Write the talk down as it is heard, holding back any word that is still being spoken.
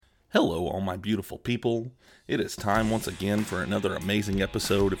Hello, all my beautiful people. It is time once again for another amazing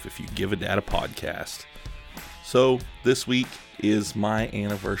episode of If You Give a Dad podcast. So, this week is my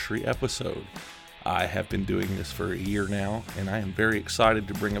anniversary episode. I have been doing this for a year now, and I am very excited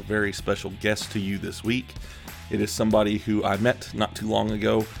to bring a very special guest to you this week. It is somebody who I met not too long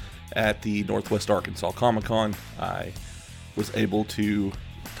ago at the Northwest Arkansas Comic Con. I was able to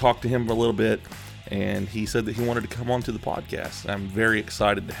talk to him a little bit, and he said that he wanted to come on to the podcast. I'm very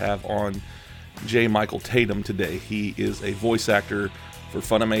excited to have on J. Michael Tatum today. He is a voice actor for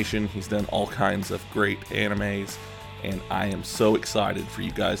Funimation. He's done all kinds of great animes, and I am so excited for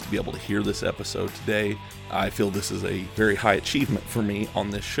you guys to be able to hear this episode today. I feel this is a very high achievement for me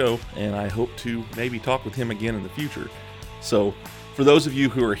on this show, and I hope to maybe talk with him again in the future. So, for those of you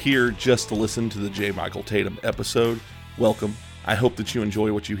who are here just to listen to the J. Michael Tatum episode, welcome. I hope that you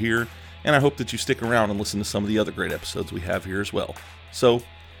enjoy what you hear, and I hope that you stick around and listen to some of the other great episodes we have here as well. So,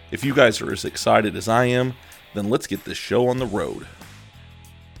 if you guys are as excited as I am, then let's get this show on the road.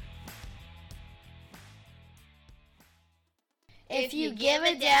 If You Give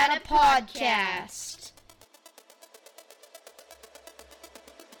a Dad a Podcast.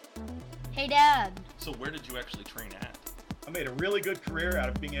 Hey, Dad. So where did you actually train at? I made a really good career out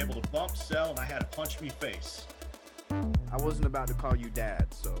of being able to bump, sell, and I had a punch me face. I wasn't about to call you dad,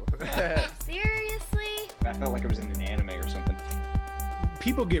 so. Seriously? I felt like I was in an anime or something.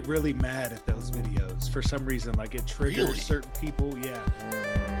 People get really mad at those videos for some reason. Like it triggers Really? certain people.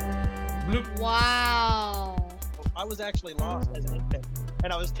 Yeah. Bloop. Wow. I was actually lost as an infant,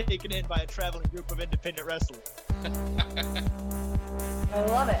 and I was taken in by a traveling group of independent wrestlers. I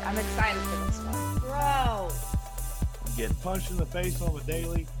love it. I'm excited for this one. Bro. Get punched in the face on the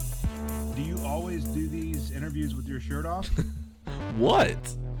daily. Do you always do these interviews with your shirt off? What?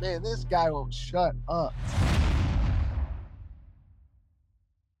 Man, this guy won't shut up.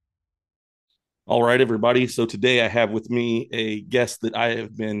 All right, everybody. So today I have with me a guest that I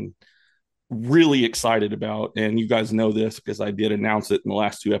have been really excited about. And you guys know this because I did announce it in the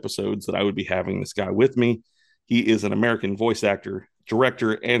last two episodes that I would be having this guy with me. He is an American voice actor,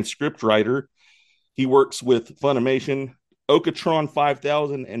 director, and script writer. He works with Funimation, Okatron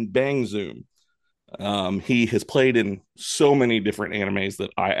 5000, and Bang Zoom. He has played in so many different animes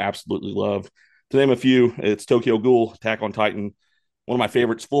that I absolutely love. To name a few, it's Tokyo Ghoul, Attack on Titan. One of my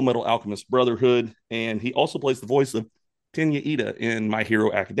favorites, Full Metal Alchemist Brotherhood. And he also plays the voice of Tenya Ida in My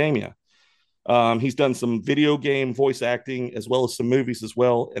Hero Academia. He's done some video game voice acting as well as some movies as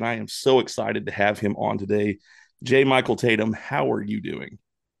well. And I am so excited to have him on today. J. Michael Tatum, how are you doing?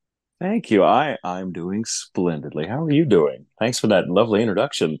 Thank you. I'm doing splendidly. How are you doing? Thanks for that lovely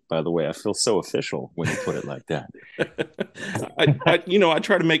introduction, by the way. I feel so official when you put it like that. I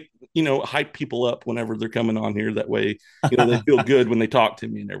try to make, hype people up whenever they're coming on here. That way, they feel good when they talk to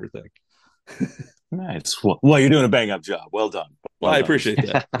me and everything. Nice. Well, you're doing a bang up job. Well done. Well, I appreciate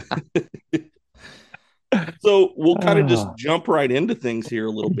that. So we'll kind of just jump right into things here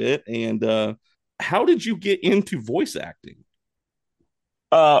a little bit. And how did you get into voice acting?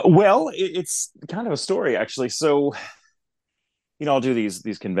 Well, it's kind of a story, actually. So, I'll do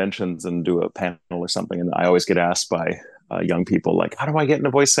these conventions and do a panel or something, and I always get asked by young people, like, how do I get into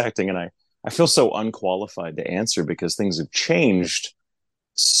voice acting? And I feel so unqualified to answer because things have changed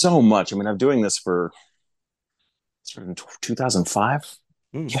so much. I mean, I'm doing this for sort of 2005.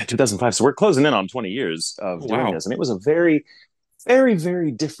 Yeah, 2005. So we're closing in on 20 years of doing this. And it was a very, very,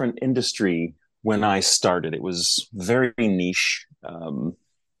 very different industry when I started. It was very niche.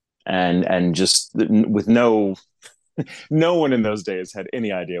 And just with no one in those days had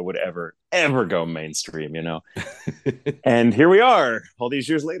any idea would ever go mainstream, And here we are all these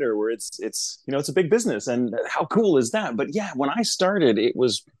years later where it's a big business, and how cool is that? But yeah, when I started, it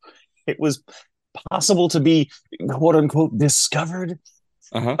was possible to be quote unquote discovered.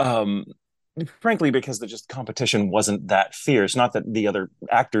 Frankly, because the just competition wasn't that fierce. Not that the other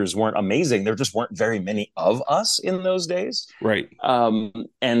actors weren't amazing. There just weren't very many of us in those days. Right.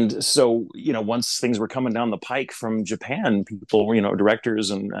 And so, once things were coming down the pike from Japan, people, directors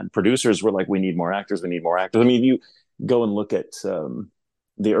and producers were like, we need more actors. We need more actors. I mean, you go and look at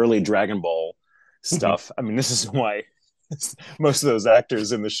the early Dragon Ball stuff. I mean, this is why most of those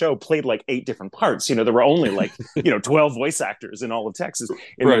actors in the show played like 8 different parts. There were only like 12 voice actors in all of Texas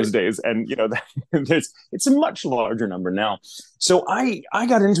in those days, and it's a much larger number now. So I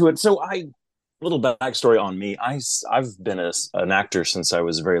got into it. So little backstory on me. I've been an actor since I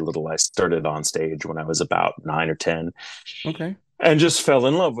was very little. I started on stage when I was about 9 or 10. Okay. And just fell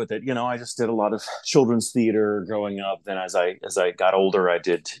in love with it. I just did a lot of children's theater growing up. Then as I got older, I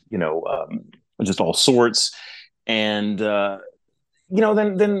did just all sorts. And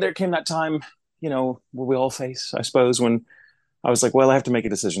then there came that time, where we all face, I suppose, when I was like, well, I have to make a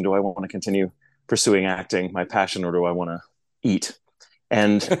decision. Do I want to continue pursuing acting, my passion, or do I want to eat?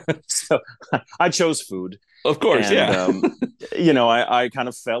 And so I chose food. Of course, and, yeah. I kind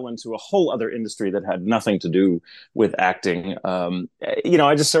of fell into a whole other industry that had nothing to do with acting.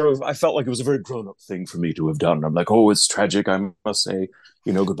 I just I felt like it was a very grown-up thing for me to have done. I'm like, oh, it's tragic. I must say,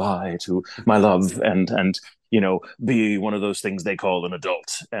 goodbye to my love and be one of those things they call an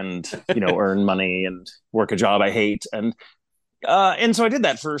adult and, earn money and work a job I hate. And so I did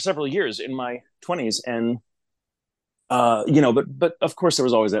that for several years in my 20s. And, but of course there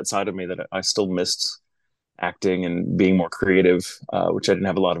was always that side of me that I still missed acting and being more creative, which I didn't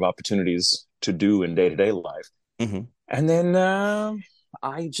have a lot of opportunities to do in day-to-day life. Mm-hmm. And then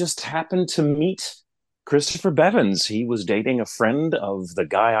I just happened to meet Christopher Bevins. He was dating a friend of the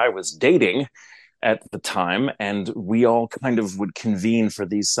guy I was dating at the time, and we all kind of would convene for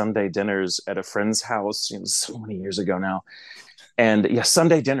these Sunday dinners at a friend's house, so many years ago now. And yeah,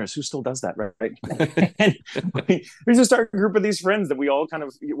 Sunday dinners, who still does that, right? And we just started a group of these friends that we all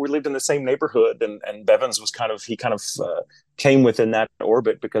we lived in the same neighborhood, and Bevins was came within that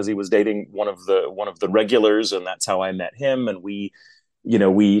orbit because he was dating one of the regulars, and that's how I met him. And we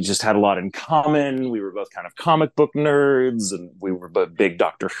just had a lot in common. We were both kind of comic book nerds, and we were both big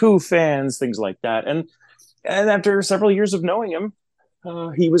Doctor Who fans, things like that. And after several years of knowing him,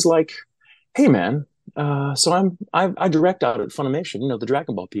 he was like, "Hey, man, so I direct out at Funimation, the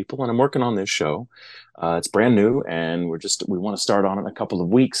Dragon Ball people, and I'm working on this show. It's brand new, and we want to start on it in a couple of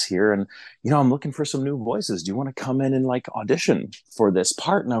weeks here. And I'm looking for some new voices. Do you want to come in and audition for this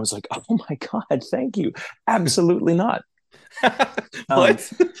part?" And I was like, "Oh my God, thank you. Absolutely not."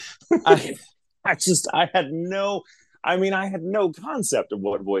 What? I had no concept of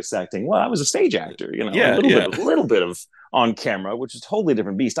what voice acting. Well, I was a stage actor, Yeah, a little bit of on camera, which is a totally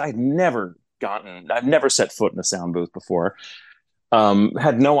different beast. I've never set foot in a sound booth before.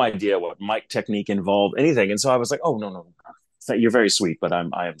 Had no idea what mic technique involved, anything. And so I was like, "Oh, no. You're very sweet, but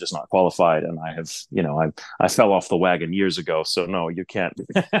I am just not qualified. And I have, I fell off the wagon years ago. So no, you can't,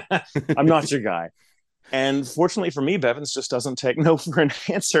 I'm not your guy." And fortunately for me, Bevins just doesn't take no for an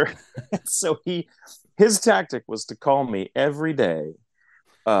answer. So his tactic was to call me every day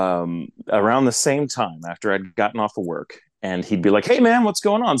around the same time after I'd gotten off of work. And he'd be like, "Hey, man, what's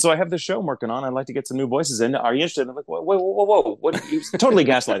going on? So I have this show I'm working on. I'd like to get some new voices in. Are you interested?" And I'm like, whoa. What? He was totally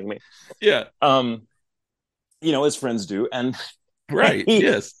gaslighting me. Yeah. As friends do. And right.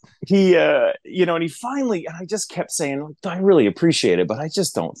 Yes. And he finally, and I just kept saying, "I really appreciate it, but I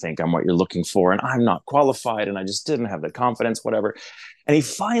just don't think I'm what you're looking for. And I'm not qualified. And I just didn't have the confidence, whatever." And he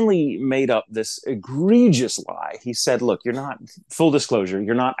finally made up this egregious lie. He said, "Look, full disclosure,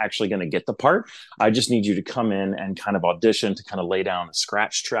 you're not actually going to get the part. I just need you to come in and kind of audition to kind of lay down a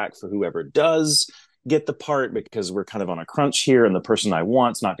scratch track for whoever does get the part, because we're kind of on a crunch here. And the person I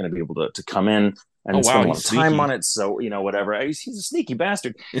want's not going to be able to come in and spend a lot of time on it. So, whatever." He's a sneaky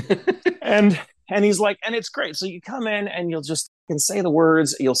bastard. and he's like, "And it's great. So you come in and you'll just can say the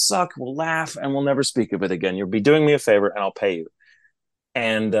words, you'll suck, we'll laugh, and we'll never speak of it again. You'll be doing me a favor and I'll pay you."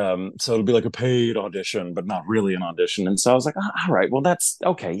 And so it'll be like a paid audition, but not really an audition. And so I was like, all right, well, that's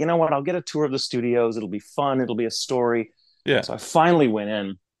okay. You know what? I'll get a tour of the studios. It'll be fun. It'll be a story. Yeah. So I finally went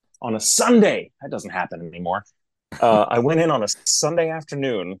in on a Sunday. That doesn't happen anymore. I went in on a Sunday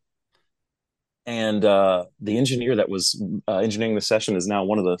afternoon, and the engineer that was engineering the session is now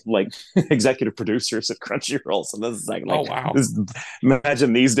one of the executive producers at Crunchyroll. So this is oh wow,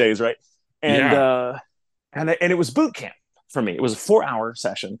 imagine these days, right? And yeah. And it was boot camp for me. It was a 4-hour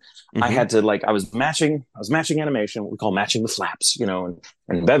session. Mm-hmm. I had to I was matching animation, what we call matching the flaps,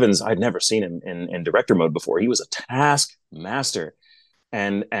 and Bevins, I'd never seen him in director mode before. He was a task master.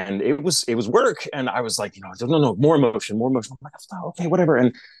 And it was work. And I was like, no, more emotion. I'm like, oh, okay, whatever.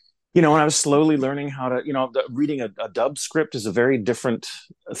 And, and I was slowly learning how to, reading a dub script is a very different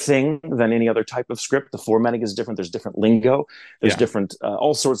thing than any other type of script. The formatting is different. There's different lingo. There's different,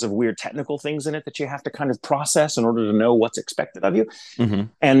 all sorts of weird technical things in it that you have to kind of process in order to know what's expected of you. Mm-hmm.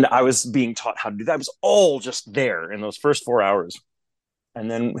 And I was being taught how to do that. It was all just there in those first 4 hours.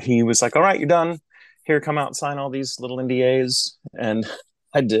 And then he was like, "All right, you're done. Here, come out and sign all these little NDAs." And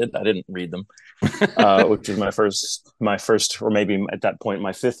I did. I didn't read them, which was my first, or maybe at that point,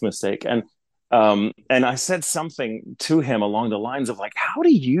 my fifth mistake. And I said something to him along the lines of like, "How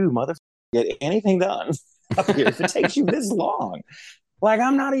do you, motherfucker, get anything done up here if it takes you this long? Like,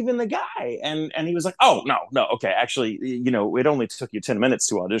 I'm not even the guy." And he was like, "Oh, no, okay. Actually, it only took you 10 minutes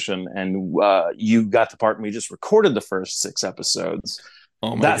to audition, and you got the part, and we just recorded the first 6 episodes.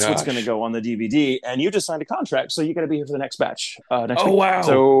 Oh my That's what's going to gosh. go on the DVD, and you just signed a contract, so you got to be here for the next batch next Oh week. wow.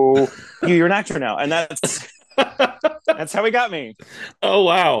 So you're an actor now, and that's how he got me. Oh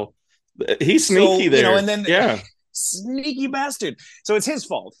wow. He's sneaky So, there. and then yeah. Sneaky bastard. So it's his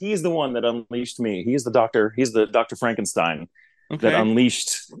fault. He's the one that unleashed me. He's the doctor. He's the Dr. Frankenstein that Okay.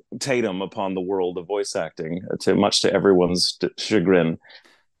 unleashed Tatum upon the world of voice acting, much to everyone's chagrin.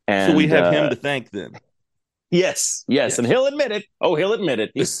 And So we have him to thank then. Yes, and he'll admit it. Oh, he'll admit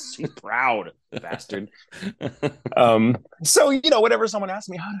it. He's proud, bastard. So whenever someone asks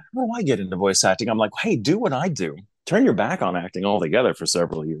me, how do I get into voice acting? I'm like, hey, do what I do. Turn your back on acting altogether for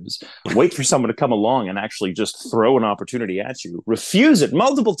several years. Wait for someone to come along and actually just throw an opportunity at you. Refuse it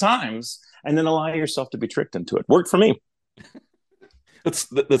multiple times, and then allow yourself to be tricked into it. Worked for me.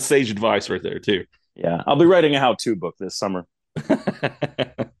 That's sage advice right there too. Yeah, I'll be writing a how-to book this summer.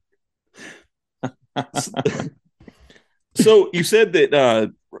 So you said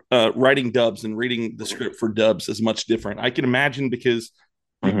that writing dubs and reading the script for dubs is much different. I can imagine because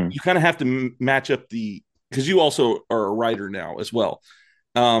you kind of have to match up because you also are a writer now as well.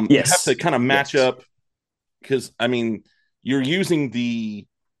 Yes. You have to kind of match up because, I mean, you're using the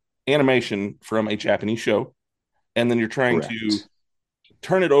animation from a Japanese show, and then you're trying to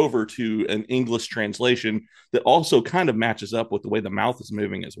turn it over to an English translation that also kind of matches up with the way the mouth is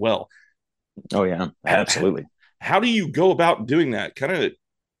moving as well. Oh yeah, absolutely. How do you go about doing that? Kind of,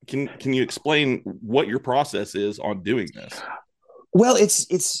 can you explain what your process is on doing this? Well,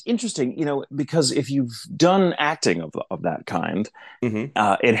 it's interesting, because if you've done acting of that kind,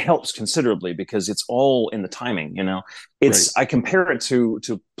 it helps considerably because it's all in the timing. I compare it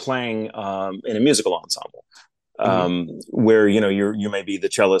to playing in a musical ensemble. Where you may be the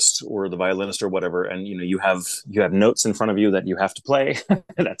cellist or the violinist or whatever, and you have notes in front of you that you have to play.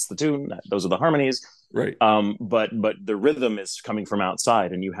 That's the tune. Those are the harmonies. Right. But the rhythm is coming from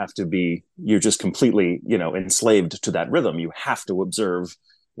outside, and you're just completely enslaved to that rhythm. You have to observe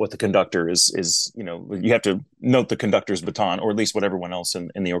what the conductor is. You have to note the conductor's baton, or at least what everyone else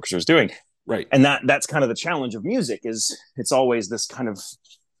in the orchestra is doing. Right. And that's kind of the challenge of music. Is it's always this kind of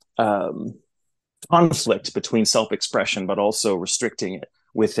conflict between self-expression, but also restricting it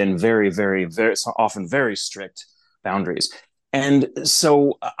within very, very, very often very strict boundaries. And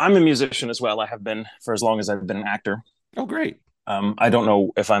so I'm a musician as well. I have been for as long as I've been an actor. Oh, great. I don't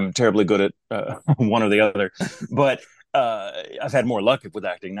know if I'm terribly good at one or the other, but I've had more luck with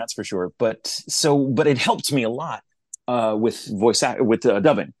acting, that's for sure. But it helped me a lot with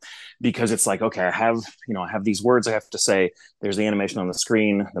dubbing, because it's like, okay, I have these words I have to say. There's the animation on the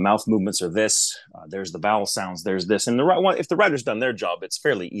screen. The mouth movements are this. There's the vowel sounds. There's this. And if the writer's done their job, it's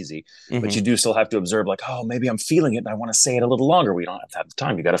fairly easy. But you do still have to observe, like, oh, maybe I'm feeling it and I want to say it a little longer. We don't have to have the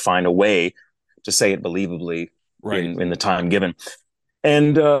time. You got to find a way to say it believably in the time given.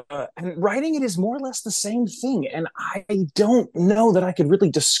 And writing it is more or less the same thing. And I don't know that I could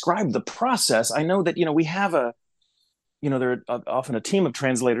really describe the process. I know that, we have there are often a team of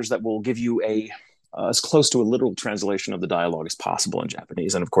translators that will give you as close to a literal translation of the dialogue as possible in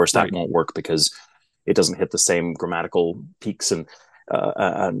Japanese. And of course that won't work because it doesn't hit the same grammatical peaks and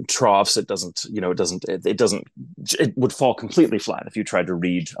troughs. It would fall completely flat if you tried to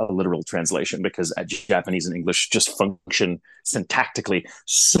read a literal translation, because Japanese and English just function syntactically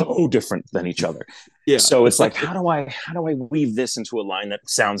so different than each other. Yeah. So it's like, how do I weave this into a line that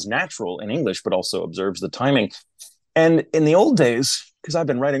sounds natural in English, but also observes the timing? And in the old days, because I've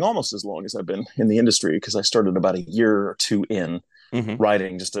been writing almost as long as I've been in the industry, because I started about a year or two in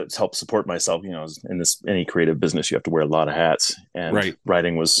writing just to help support myself. In any creative business, you have to wear a lot of hats, and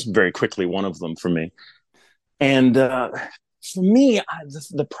writing was very quickly one of them for me. And for me,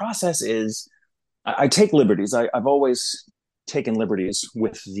 the process is I take liberties. I've always taken liberties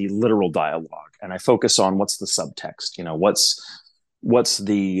with the literal dialogue, and I focus on what's the subtext.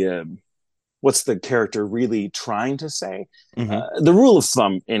 What's the character really trying to say? The rule of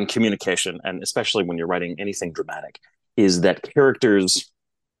thumb in communication, and especially when you're writing anything dramatic, is that characters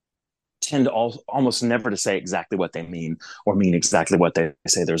tend almost never to say exactly what they mean or mean exactly what they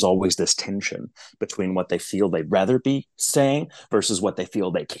say. There's always this tension between what they feel they'd rather be saying versus what they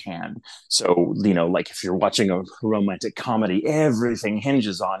feel they can. So, like if you're watching a romantic comedy, everything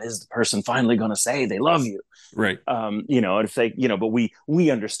hinges on, is the person finally going to say they love you? Right. And if they, but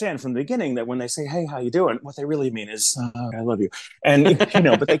we understand from the beginning that when they say, hey, how you doing? What they really mean is, I love you. And,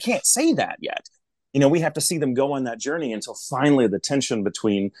 but they can't say that yet. We have to see them go on that journey until finally the tension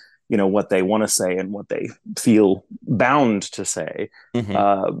between, what they want to say and what they feel bound to say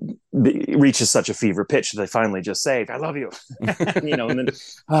reaches such a fever pitch that they finally just say, I love you, and then,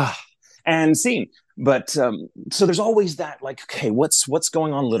 and scene. But so there's always that, like, okay, what's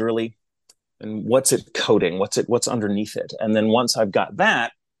going on literally, and what's it coding, what's underneath it. And then once I've got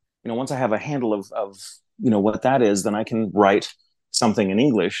that, once I have a handle of what that is, then I can write something in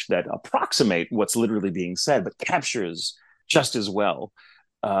English that approximate what's literally being said, but captures just as well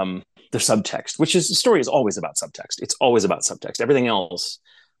the subtext, which is, the story is always about subtext. It's always about subtext. Everything else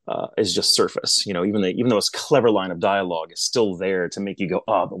is just surface. Even though a clever line of dialogue is still there to make you go,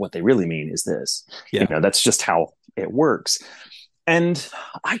 oh, but what they really mean is this. Yeah. That's just how it works. And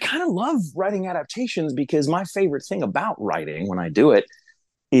I kind of love writing adaptations, because my favorite thing about writing when I do it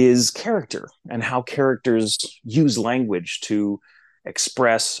is character, and how characters use language to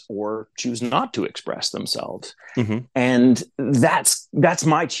express or choose not to express themselves. Mm-hmm. And that's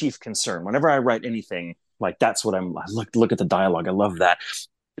my chief concern whenever I write anything. Like, that's what I look at the dialogue. I love that.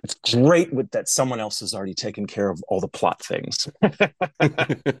 It's great that someone else has already taken care of all the plot things.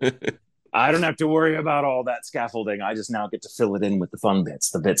 I don't have to worry about all that scaffolding. I just now get to fill it in with the fun bits,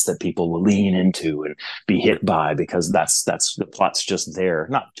 the bits that people will lean into and be hit by, because that's the plot's just there.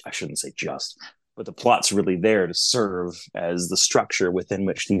 I shouldn't say just, but the plot's really there to serve as the structure within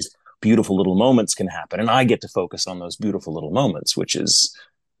which these beautiful little moments can happen. And I get to focus on those beautiful little moments, which is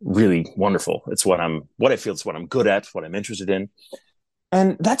really wonderful. It's what I feel it's what I'm good at, what I'm interested in.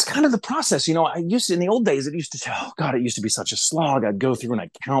 And that's kind of the process. In the old days, it used to be such a slog. I'd go through and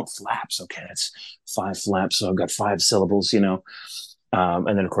I'd count flaps. Okay, that's 5 flaps. So I've got 5 syllables, and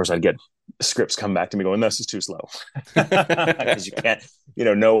then of course I'd get scripts come back to me going, this is too slow. Because you can't,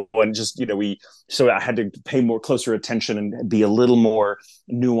 no one just, so I had to pay closer attention and be a little more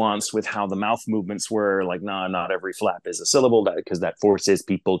nuanced with how the mouth movements were. Like, no, not every flap is a syllable, because that forces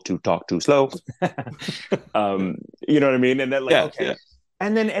people to talk too slow. You know what I mean? And then okay. Yeah.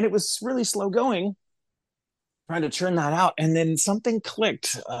 And it was really slow going, trying to churn that out. And then something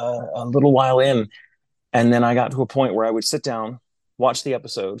clicked a little while in. And then I got to a point where I would sit down, watch the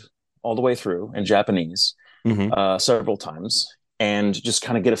episode all the way through in Japanese, mm-hmm. Several times, and just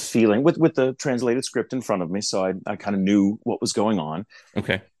kind of get a feeling with the translated script in front of me. So I kind of knew what was going on.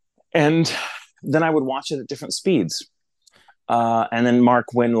 Okay. And then I would watch it at different speeds. And then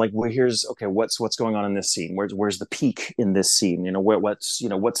mark when, here's, okay, what's going on in this scene? Where's the peak in this scene? What's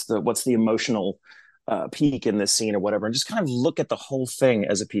the emotional peak in this scene or whatever, and just kind of look at the whole thing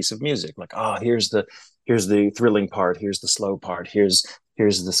as a piece of music. Like, here's the thrilling part, here's the slow part, here's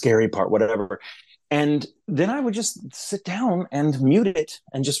the scary part, whatever. And then I would just sit down and mute it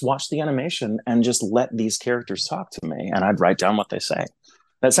and just watch the animation and just let these characters talk to me, and I'd write down what they say.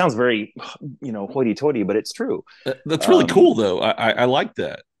 That sounds very, hoity-toity, but it's true. That's really cool, though. I like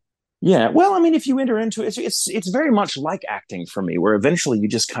that. Yeah. Well, I mean, if you enter into it, it's very much like acting for me, where eventually you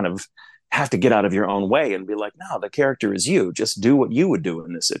just kind of have to get out of your own way and be like, no, the character is you. Just do what you would do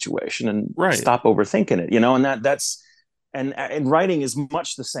in this situation and stop overthinking it, and writing is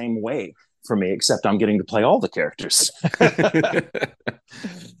much the same way for me, except I'm getting to play all the characters.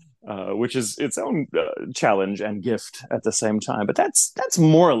 Which is its own challenge and gift at the same time. But that's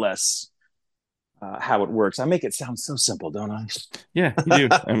more or less how it works. I make it sound so simple, don't I? Yeah, you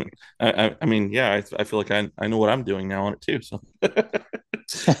do. I mean, yeah, I feel like I know what I'm doing now on it too. So,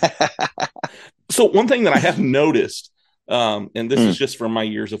 so one thing that I have noticed, and this is just from my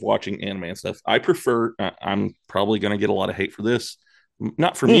years of watching anime and stuff, I prefer. I'm probably going to get a lot of hate for this,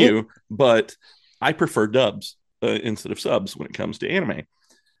 not from you, but I prefer dubs instead of subs when it comes to anime.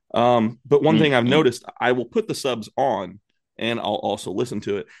 But one thing I've noticed, I will put the subs on and I'll also listen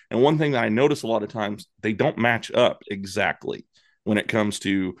to it. And one thing that I notice a lot of times, they don't match up exactly when it comes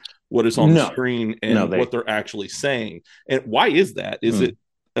to what is on the screen and what they're actually saying. And why is that? Is it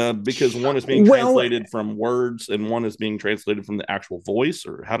because one is being translated from words and one is being translated from the actual voice,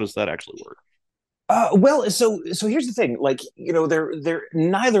 or how does that actually work? So here's the thing, they're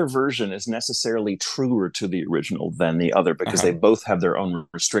neither version is necessarily truer to the original than the other, because they both have their own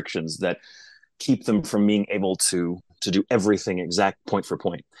restrictions that keep them from being able to do everything exact point for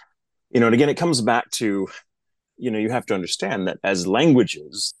point. And again, it comes back to, you have to understand that as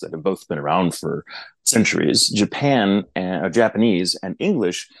languages that have both been around for centuries, Japanese and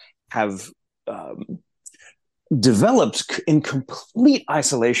English have developed in complete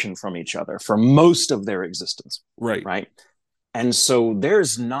isolation from each other for most of their existence. Right. And so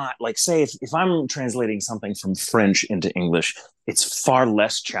there's not, say, if I'm translating something from French into English, it's far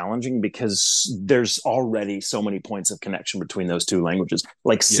less challenging because there's already so many points of connection between those two languages.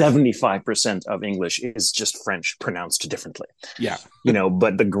 75% of English is just French pronounced differently. Yeah.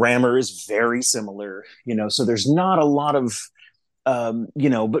 But the grammar is very similar, so there's not a lot of,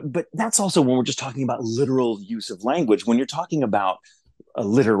 but that's also when we're just talking about literal use of language. When you're talking about a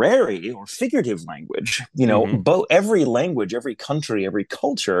literary or figurative language. You know, every language, every country, every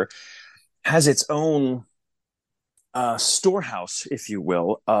culture has its own storehouse, if you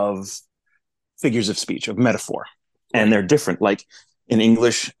will, of figures of speech, of metaphor. Right. And they're different. Like in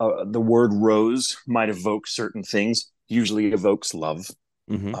English, the word rose might evoke certain things, usually evokes love.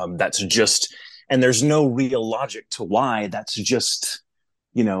 That's just, and there's no real logic to why. That's just,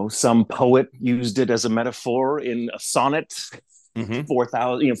 you know, some poet used it as a metaphor in a sonnet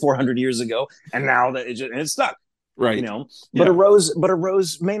 400 years ago, and now that it's stuck. Right. You know, but a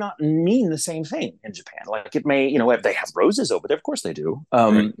rose may not mean the same thing in Japan. Like it may, you know, they have roses over there, of course they do,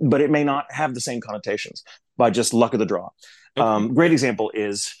 right. But it may not have the same connotations by just luck of the draw. Okay. Great example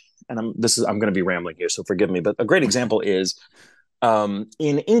is, and I'm going to be rambling here, so forgive me, but a great example is in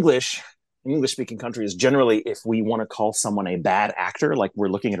English speaking countries, generally, if we want to call someone a bad actor, like we're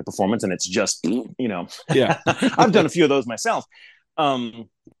looking at a performance and it's just, you know, I've done a few of those myself.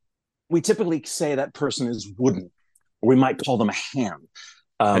 We typically say that person is wooden. We might call them a ham.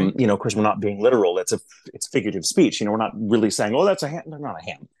 You know, of course, we're not being literal. It's figurative speech. You know, we're not really saying, "Oh, that's a ham." They're not a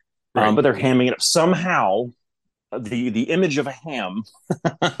ham, right. But they're hamming it up somehow. The image of a ham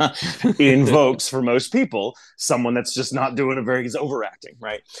invokes for most people someone that's just not doing a very, is overacting,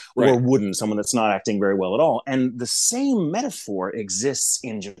 right? Or wooden, someone that's not acting very well at all. And the same metaphor exists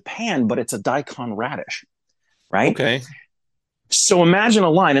in Japan, but it's a daikon radish, right? Okay. So imagine a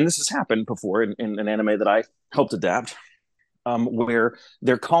line, and this has happened before in an anime that I helped adapt, where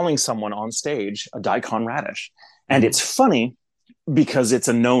they're calling someone on stage a daikon radish. And it's funny because it's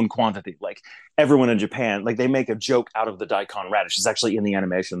a known quantity. Like everyone in Japan, like they make a joke out of the daikon radish. It's actually in the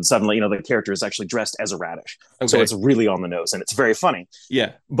animation. Suddenly, you know, the character is actually dressed as a radish. Okay. So it's really on the nose and it's very funny.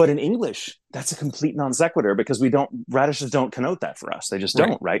 Yeah. But in English, that's a complete non sequitur because radishes don't connote that for us. They just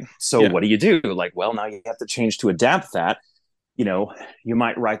don't, right? So what do you do? Like, well, now you have to change to adapt that. You know, you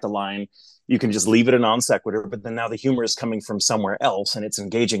might write the line, you can just leave it a non sequitur, but then now the humor is coming from somewhere else and it's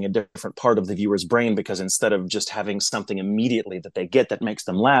engaging a different part of the viewer's brain because instead of just having something immediately that they get that makes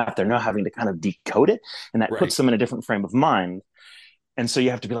them laugh, they're now having to kind of decode it, and that puts them in a different frame of mind. And so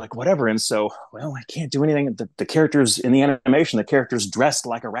you have to be like, whatever. And so, well, I can't do anything. The characters in the animation, the character's dressed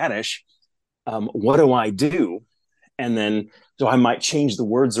like a radish. What do I do? And then, so I might change the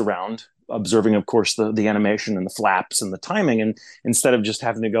words around, observing, of course, the animation and the flaps and the timing. And instead of just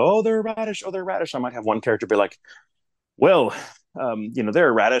having to go, oh, they're a radish, I might have one character be like, well, you know, they're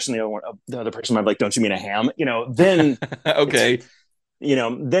a radish. And the other person might be like, don't you mean a ham? You know, then, okay. You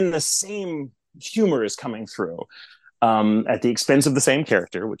know, then the same humor is coming through at the expense of the same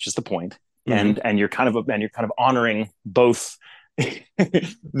character, which is the point. And you're kind of honoring both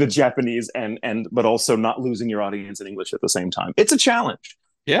the Japanese but also not losing your audience in English at the same time. It's a challenge.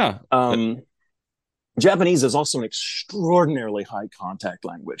 Yeah. Japanese is also an extraordinarily high contact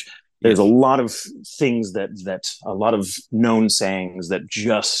language. There's a lot of things that a lot of known sayings that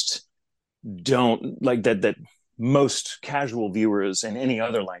just don't like that most casual viewers in any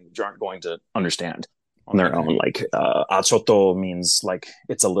other language aren't going to understand on their own. Like achoto means like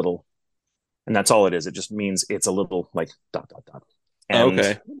it's a little, and that's all it is. It just means it's a little, like ...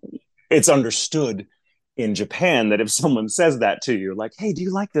 And it's understood in Japan that if someone says that to you, like, hey, do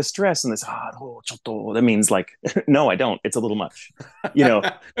you like this dress? And this, that means like, no, I don't. It's a little much, you know.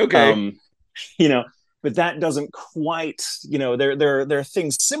 You know, but that doesn't quite, you know, there are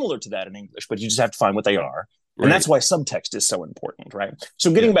things similar to that in English, but you just have to find what they are. Right. And that's why subtext is so important, right?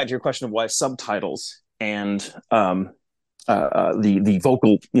 So getting back to your question of why subtitles and the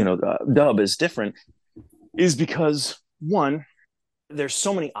vocal, you know, dub is different, is because one, there's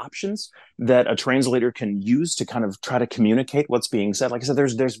so many options that a translator can use to kind of try to communicate what's being said. Like I said,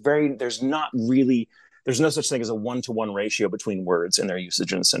 there's no such thing as a 1-to-1 ratio between words and their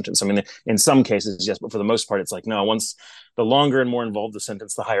usage in a sentence. I mean, in some cases, yes, but for the most part, it's like, no, once the longer and more involved the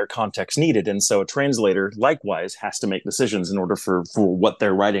sentence, the higher context needed. And so a translator likewise has to make decisions in order for what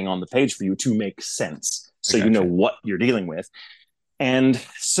they're writing on the page for you to make sense. So you know what you're dealing with. And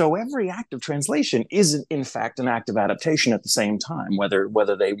so every act of translation is, in fact, an act of adaptation at the same time, whether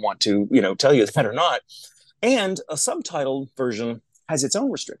they want to, you know, tell you that or not. And a subtitled version has its own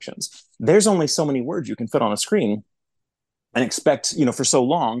restrictions. There's only so many words you can fit on a screen and expect, you know, for so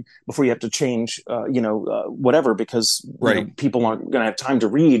long before you have to change, whatever, because you know, people aren't going to have time to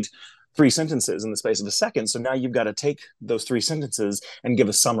read 3 sentences in the space of a second. So now you've got to take those 3 sentences and give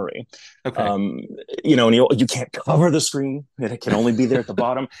a summary. You know, and you can't cover the screen. It can only be there at the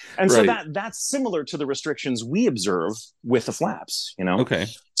bottom. And so that's similar to the restrictions we observe with the flaps, you know?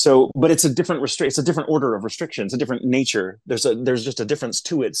 So, but it's a different it's a different order of restrictions, a different nature. There's just a difference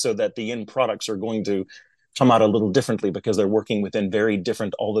to it so that the end products are going to come out a little differently because they're working within very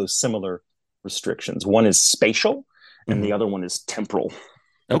different, although similar restrictions. One is spatial and the other one is temporal,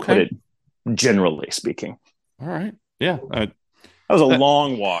 to put it generally speaking. All right. Yeah. That was a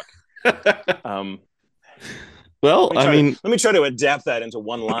long walk. Well, let me try to adapt that into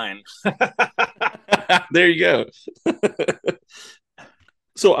one line. There you go.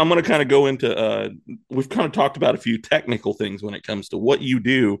 So I'm going to kind of go into, we've kind of talked about a few technical things when it comes to what you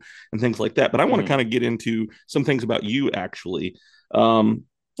do and things like that, but I want to kind of get into some things about you actually. So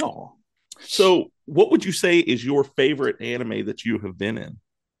what would you say is your favorite anime that you have been in?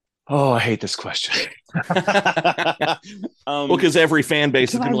 Oh, I hate this question. Well, because every fan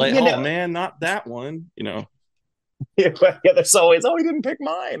base is going to be like, man, not that one, Yeah, there's always, he didn't pick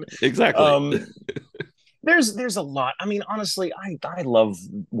mine. Exactly. There's a lot. I mean, honestly, I love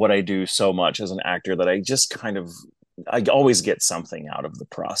what I do so much as an actor that I just I always get something out of the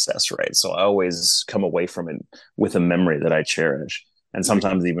process, right? So I always come away from it with a memory that I cherish. And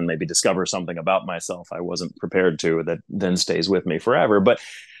sometimes even maybe discover something about myself I wasn't prepared to that then stays with me forever. But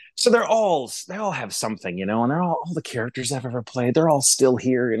so they all have something, and they're all the characters I've ever played. They're all still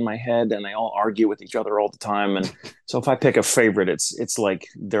here in my head, and they all argue with each other all the time. And so if I pick a favorite, it's like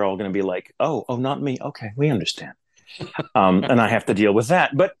they're all going to be like, oh, not me. Okay, we understand. And I have to deal with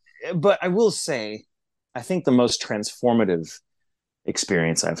that. But I will say, I think the most transformative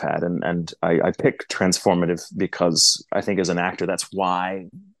experience I've had, and I pick transformative because I think as an actor, that's why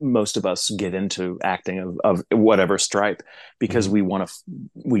most of us get into acting of whatever stripe, because we want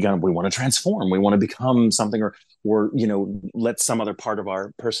to transform, we want to become something, or let some other part of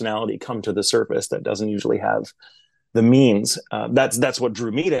our personality come to the surface that doesn't usually have the means. That's what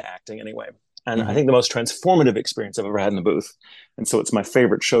drew me to acting anyway. And I think the most transformative experience I've ever had in the booth, and so it's my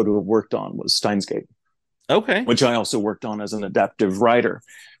favorite show to have worked on, was Steins Gate. Okay. Which I also worked on as an adaptive writer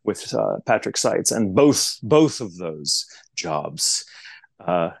with Patrick Seitz. And both of those jobs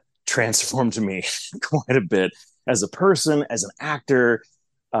transformed me quite a bit as a person, as an actor.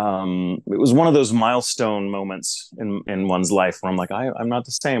 It was one of those milestone moments in one's life where I'm like, I'm not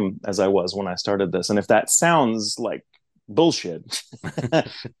the same as I was when I started this. And if that sounds like bullshit,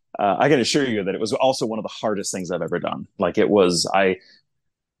 I can assure you that it was also one of the hardest things I've ever done. Like, it was, I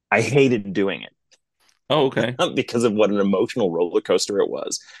hated doing it. Oh, okay. Because of what an emotional roller coaster it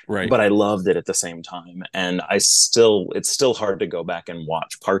was. Right. But I loved it at the same time. And it's still hard to go back and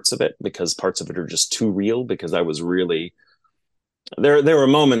watch parts of it, because parts of it are just too real, because I was really, there were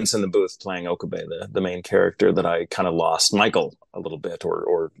moments in the booth playing Okabe, the main character, that I kind of lost Michael a little bit,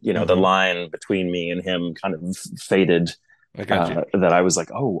 or the line between me and him kind of faded. I got you. That I was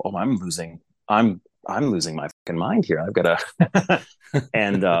like, I'm losing my fucking mind here. I've got to,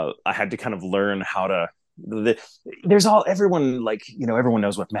 and I had to kind of learn how to. Everyone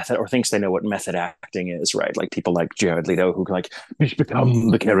knows what method, or thinks they know what method acting is, right? Like people like Jared Leto, who can become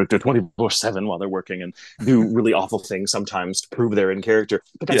the character 24/7 while they're working, and do really awful things sometimes to prove they're in character.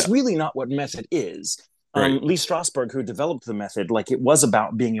 But that's really not what method is. Right. Lee Strasberg, who developed the method, it was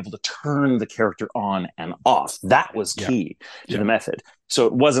about being able to turn the character on and off. That was key to the method. So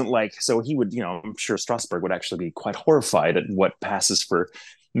it wasn't he would, I'm sure Strasberg would actually be quite horrified at what passes for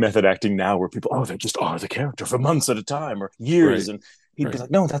method acting now, where people, they just are the character for months at a time or years. Right. And he'd be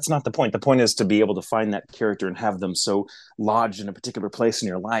like, no, that's not the point. The point is to be able to find that character and have them so lodged in a particular place in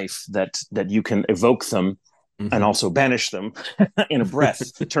your life that you can evoke them and also banish them in a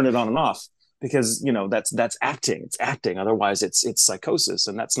breath, turn it on and off. Because that's acting. It's acting. Otherwise, it's psychosis,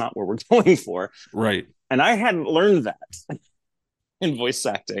 and that's not what we're going for. Right. And I hadn't learned that in voice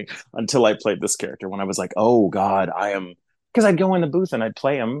acting until I played this character. When I was like, oh God, because I'd go in the booth and I'd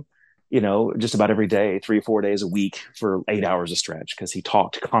play him, just about every day, 3 or 4 days a week for 8 hours a stretch, because he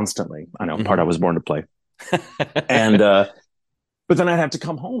talked constantly. I know, part I was born to play. And but then I'd have to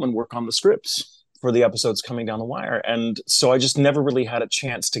come home and work on the scripts for the episodes coming down the wire. And so I just never really had a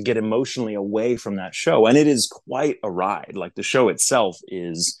chance to get emotionally away from that show. And it is quite a ride. Like, the show itself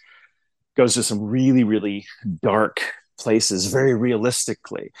goes to some really, really dark places very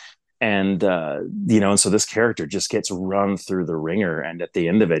realistically. And, and so this character just gets run through the ringer. And at the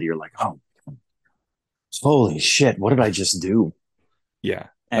end of it, you're like, oh, holy shit, what did I just do? Yeah.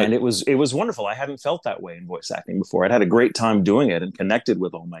 And it was wonderful. I hadn't felt that way in voice acting before. I'd had a great time doing it and connected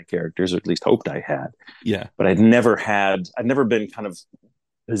with all my characters, or at least hoped I had. Yeah. But I'd never been kind of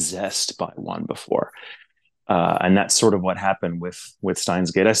possessed by one before. And that's sort of what happened with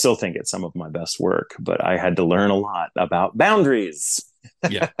Steins Gate. I still think it's some of my best work, but I had to learn a lot about boundaries.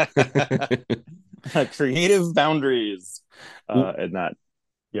 Yeah. Creative boundaries. And that.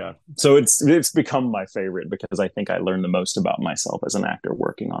 Yeah. So it's become my favorite, because I think I learned the most about myself as an actor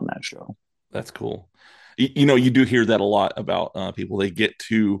working on that show. That's cool. You do hear that a lot about people. They get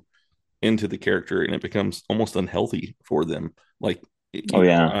too into the character and it becomes almost unhealthy for them. Like, Oh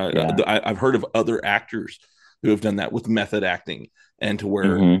yeah, yeah. I've heard of other actors who have done that with method acting, and to where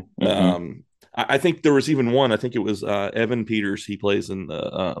Mm-hmm, mm-hmm. I think there was even one. I think it was Evan Peters. He plays in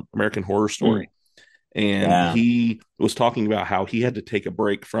the American Horror Mm. Story, and Yeah. he was talking about how he had to take a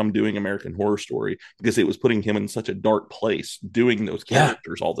break from doing American Horror Story because it was putting him in such a dark place doing those Yeah.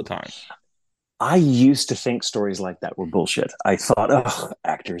 characters all the time. I used to think stories like that were bullshit. I thought, oh,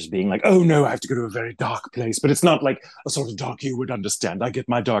 actors being like, oh no, I have to go to a very dark place. But it's not like a sort of dark you would understand. I get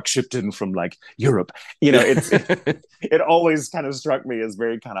my dark shipped in from like Europe. It always kind of struck me as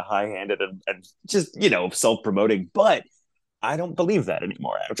very kind of high-handed and just, self-promoting. But I don't believe that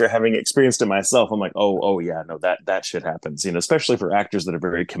anymore. After having experienced it myself, I'm like, oh yeah, no, that shit happens. Especially for actors that are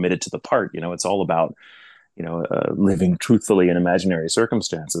very committed to the part. It's all about living truthfully in imaginary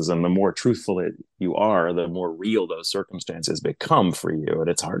circumstances. And the more truthful you are, the more real those circumstances become for you. And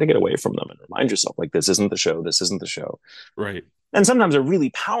it's hard to get away from them and remind yourself, like, this isn't the show. This isn't the show. Right. And sometimes a really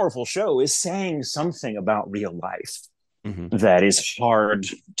powerful show is saying something about real life Mm-hmm. that is hard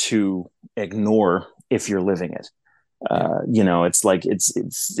to ignore if you're living it. It's like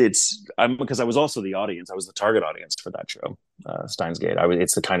I'm because I was also the audience. I was the target audience for that show, Steins Gate.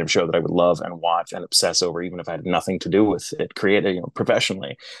 It's the kind of show that I would love and watch and obsess over, even if I had nothing to do with it, created,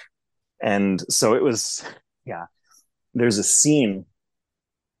 professionally. And so it was, yeah. There's a scene,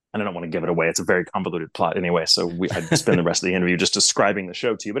 and I don't want to give it away. It's a very convoluted plot anyway. So I'd spend the rest of the interview just describing the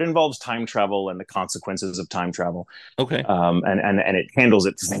show to you. But it involves time travel and the consequences of time travel. Okay. And it handles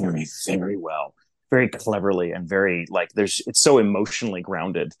it very, very well, very cleverly, and very it's so emotionally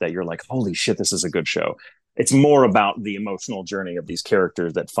grounded that you're like, holy shit, this is a good show. It's more about the emotional journey of these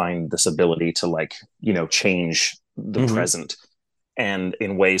characters that find this ability to change the Mm-hmm. present, and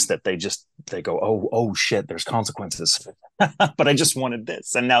in ways that they go, oh shit, there's consequences. But I just wanted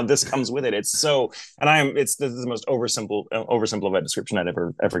this, and now this comes with it. It's so, and this is the most oversimplified description I'd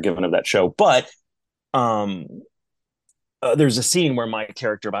ever given of that show. But there's a scene where my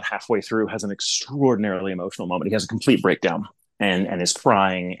character, about halfway through, has an extraordinarily emotional moment. He has a complete breakdown and is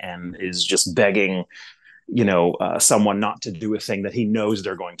crying and is just begging, someone not to do a thing that he knows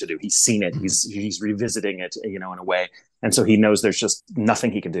they're going to do. He's seen it. He's revisiting it, in a way. And so he knows there's just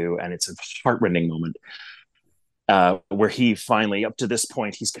nothing he can do. And it's a heartrending moment. Where he finally, up to this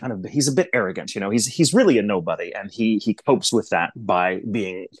point, he's a bit arrogant, he's really a nobody. And he copes with that by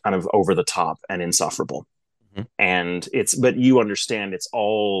being kind of over the top and insufferable. Mm-hmm. And but you understand it's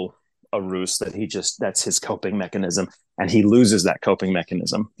all a ruse, that's his coping mechanism. And he loses that coping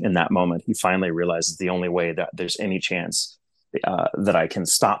mechanism in that moment. He finally realizes the only way that there's any chance that I can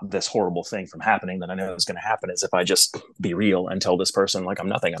stop this horrible thing from happening that I know is going to happen is if I just be real and tell this person, like, I'm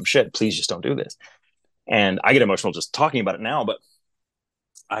nothing, I'm shit, please just don't do this. And I get emotional just talking about it now, but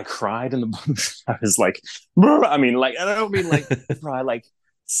I cried in the booth. I was like, I mean, like, I don't mean like cry, like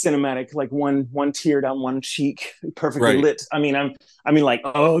cinematic, like one tear down one cheek, perfectly lit. I mean, like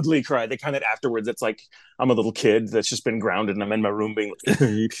ugly cry. They kind of afterwards, it's like I'm a little kid that's just been grounded, and I'm in my room being like,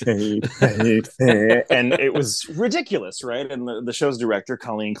 and it was ridiculous, right? And the show's director,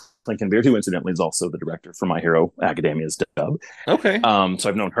 Colleen Clinkenbeard, who incidentally is also the director for My Hero Academia's dub. Okay. So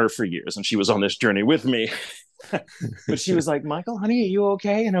I've known her for years, and she was on this journey with me. But she was like, Michael, honey, are you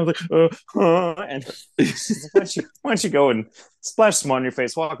okay? And I was like, and she's like, why don't you go and splash some on your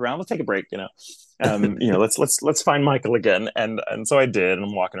face, walk around, let's take a break, let's find Michael again. And so I did, and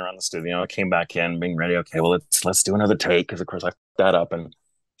I'm walking around the studio. I came back in being ready. Okay, well, let's do another take, because of course I fucked that up. And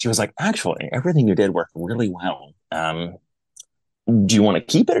she was like, actually, everything you did worked really well. Do you want to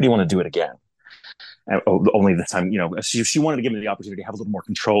keep it, or do you want to do it again? Only this time, she wanted to give me the opportunity to have a little more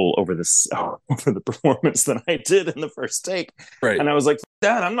control over over the performance than I did in the first take. Right. And I was like,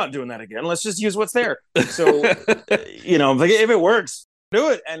 Dad, I'm not doing that again. Let's just use what's there. So, like, if it works,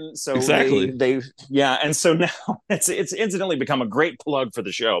 do it. And so exactly. And so now it's incidentally become a great plug for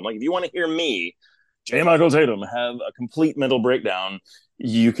the show. I'm like, if you want to hear me, J. Michael Tatum, have a complete mental breakdown,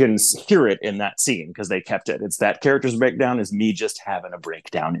 you can hear it in that scene, because they kept it. It's that character's breakdown is me just having a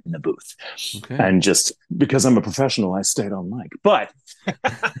breakdown in the booth. Okay. And just because I'm a professional, I stayed on mic. But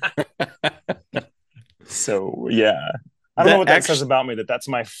so, yeah. I don't know what that says about me, that's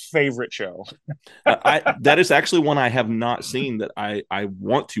my favorite show. That is actually one I have not seen that I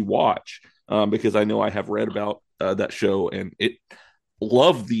want to watch, because I know I have read about that show, and it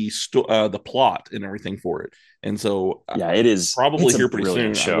love the plot and everything for it. And so it is probably here pretty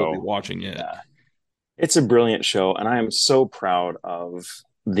soon. Show. I will be watching it. Yeah. It's a brilliant show, and I am so proud of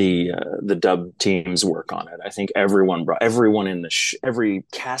the dub team's work on it. I think every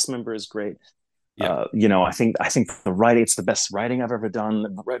cast member is great. Yeah. I think the writing, it's the best writing I've ever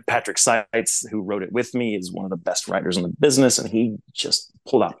done. Patrick Seitz, who wrote it with me, is one of the best writers in the business, and he just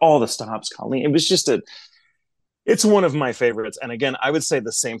pulled out all the stops. Colleen, it was just it's one of my favorites. And again, I would say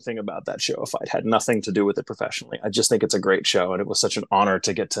the same thing about that show if I'd had nothing to do with it professionally. I just think it's a great show, and it was such an honor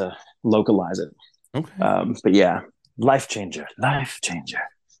to get to localize it. Okay. But yeah, life changer.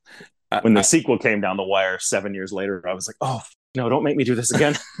 When the sequel came down the wire 7 years later, I was like, oh, no, don't make me do this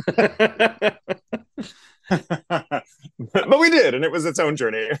again. But we did, and it was its own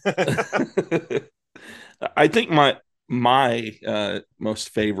journey. I think my most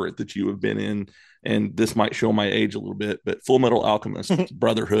favorite that you have been in, and this might show my age a little bit, but Full Metal Alchemist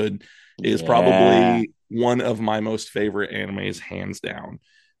Brotherhood is probably one of my most favorite animes, hands down.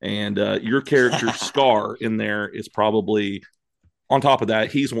 And your character Scar in there is probably, on top of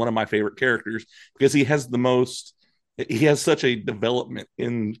that, he's one of my favorite characters because he has such a development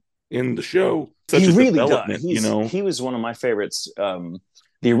in the show. Such he a really development, does. He was one of my favorites.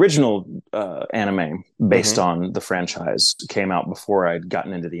 The original anime based on the franchise came out before I'd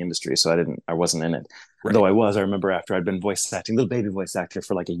gotten into the industry, so I wasn't in it. Right. Though I remember after I'd been voice acting, little baby voice actor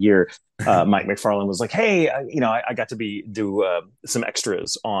for like a year, Mike McFarlane was like, hey, I got to do some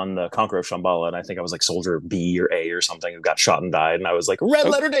extras on the Conqueror of Shambhala, and I think I was like Soldier B or A or something who got shot and died, and I was like, red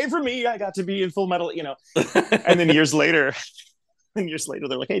letter day for me, I got to be in Full Metal, and then years later, they're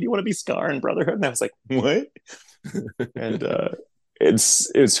like, hey, do you want to be Scar in Brotherhood? And I was like, what? And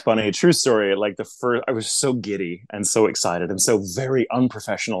it's funny, true story. Like I was so giddy and so excited and so very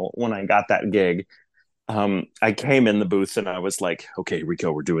unprofessional when I got that gig. I came in the booth and I was like, okay,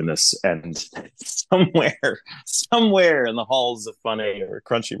 Rico, we're doing this. And somewhere in the halls of Funny or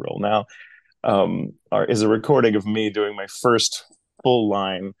Crunchyroll now, is a recording of me doing my first full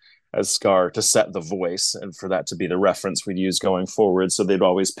line as Scar to set the voice, and for that to be the reference we'd use going forward. So they'd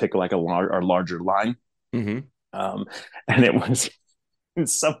always pick like a larger line. Mm-hmm. And it was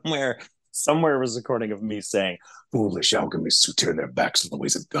somewhere was a recording of me saying, foolish alchemists who turn their backs on the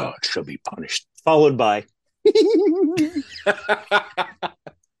ways of God shall be punished, followed by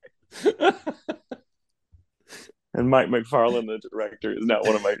and Mike McFarlane, the director, is now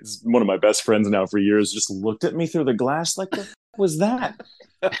one of my best friends now for years, just looked at me through the glass like, what was that?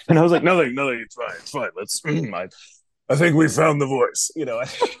 And I was like, nothing, it's fine, let's I think we found the voice,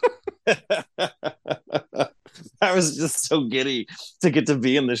 I was just so giddy to get to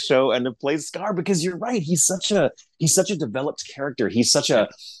be in the show and to play Scar, because you're right, he's such a developed character. He's such a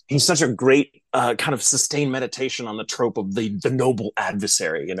great kind of sustained meditation on the trope of the noble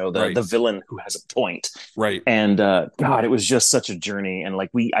adversary, the villain who has a point. Right. And God, it was just such a journey. And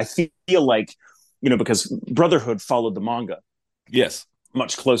I feel like, because Brotherhood followed the manga. Yes.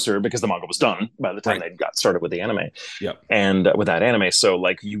 Much closer because the manga was done by the time they got started with the anime. Yeah. And with that anime, so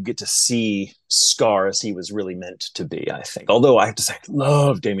like you get to see Scar as he was really meant to be, I think. Although I have to say, I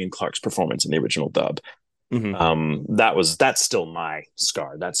love Damien Clark's performance in the original dub. Mm-hmm. That's still my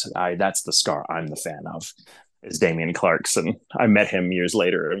Scar. That's the Scar I'm the fan of, is Damien Clark's. And I met him years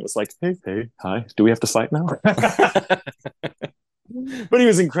later and was like, hey, hi, do we have to fight now? But he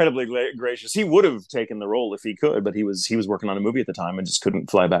was incredibly gracious. He would have taken the role if he could, but he was working on a movie at the time and just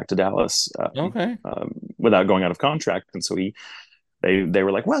couldn't fly back to Dallas without going out of contract. And so they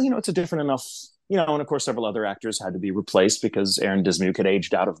were like, well, it's a different enough, and of course several other actors had to be replaced because Aaron Dismuke had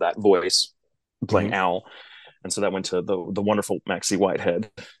aged out of that voice playing Al. And so that went to the wonderful Maxie Whitehead.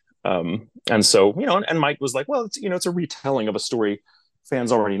 And so, and Mike was like, well, it's a retelling of a story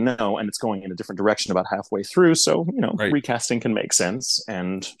fans already know, and it's going in a different direction about halfway through, so recasting can make sense.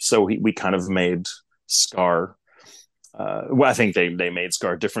 And so we kind of made Scar I think they made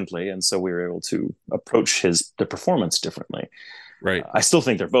Scar differently, and so we were able to approach the performance differently. Right. I still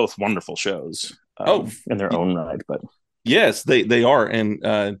think they're both wonderful shows in their own right, but yes, they are. And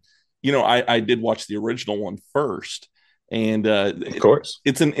I did watch the original one first, and of course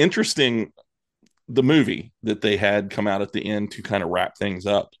it's an interesting the movie that they had come out at the end to kind of wrap things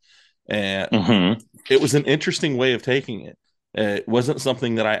up. And it was an interesting way of taking it. It wasn't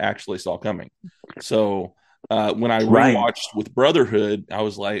something that I actually saw coming. So when I rewatched with Brotherhood, I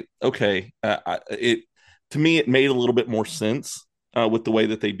was like, okay, to me, it made a little bit more sense with the way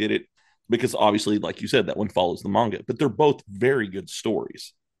that they did it, because obviously, like you said, that one follows the manga, but they're both very good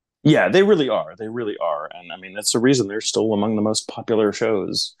stories. Yeah, they really are. They really are. And I mean, that's the reason they're still among the most popular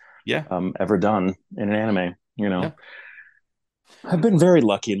shows ever done in an anime. Yeah. I've been very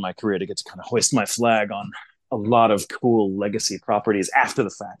lucky in my career to get to kind of hoist my flag on a lot of cool legacy properties after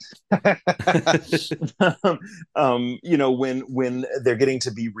the fact. When they're getting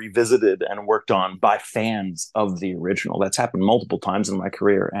to be revisited and worked on by fans of the original. That's happened multiple times in my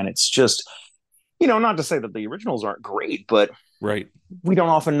career, and it's just not to say that the originals aren't great, but Right. we don't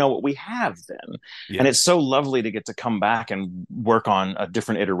often know what we have then. Yeah. And it's so lovely to get to come back and work on a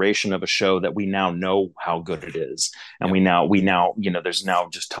different iteration of a show that we now know how good it is. And Yeah. we now, there's now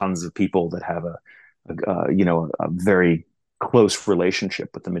just tons of people that have a very close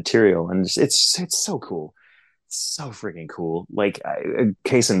relationship with the material. And it's so cool. So freaking cool. Like,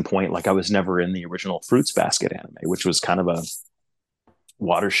 case in point, like I was never in the original Fruits Basket anime, which was kind of a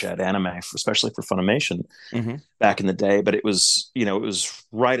watershed anime, especially for Funimation back in the day. But it was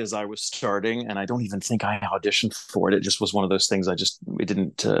right as I was starting, and I don't even think I auditioned for it. It just was one of those things. It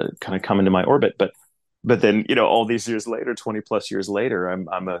didn't kind of come into my orbit. But then, all these years later, 20 plus years later,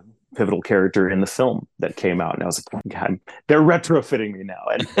 I'm a pivotal character in the film that came out, and I was like, God, they're retrofitting me now,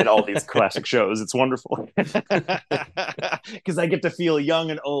 and all these classic shows. It's wonderful because I get to feel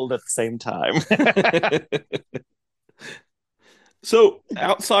young and old at the same time. So,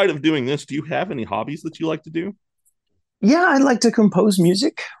 outside of doing this, do you have any hobbies that you like to do? Yeah, I like to compose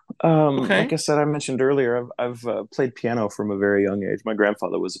music. Okay. Like I said, I mentioned earlier, I've played piano from a very young age. My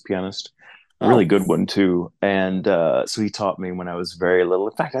grandfather was a pianist, a really good one too, and so he taught me when I was very little.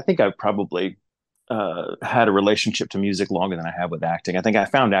 In fact, I think I probably had a relationship to music longer than I have with acting. I think I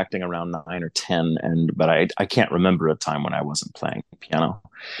found acting around 9 or 10, but I can't remember a time when I wasn't playing piano.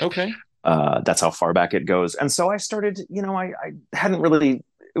 Okay. That's how far back it goes. And so I started, I hadn't really,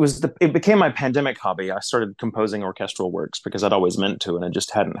 it became my pandemic hobby. I started composing orchestral works because I'd always meant to, and I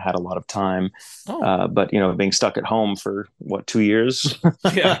just hadn't had a lot of time. But, being stuck at home for 2 years,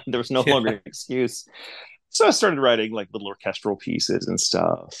 Yeah. there was no longer an excuse. So I started writing like little orchestral pieces and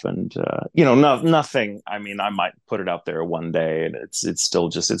stuff, and nothing. I mean, I might put it out there one day, and it's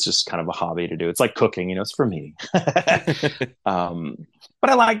just kind of a hobby to do. It's like cooking, it's for me. But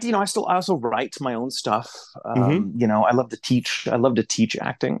I liked, I also write my own stuff. I love to teach. I love to teach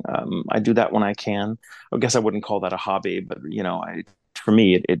acting. I do that when I can. I guess I wouldn't call that a hobby, but for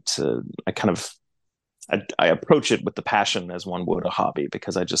me, I kind of. I approach it with the passion as one would a hobby,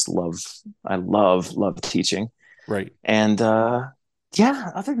 because I love teaching. Right. And other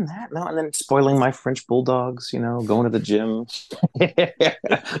than that, no. And then spoiling my French bulldogs, going to the gym.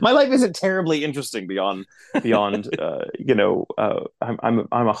 My life isn't terribly interesting beyond I'm a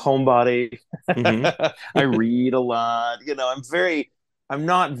homebody. I read a lot. I'm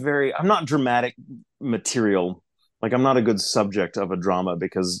not dramatic material. Like, I'm not a good subject of a drama,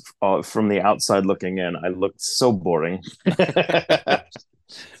 because from the outside looking in, I looked so boring.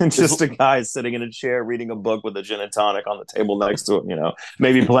 Just a guy sitting in a chair reading a book with a gin and tonic on the table next to him,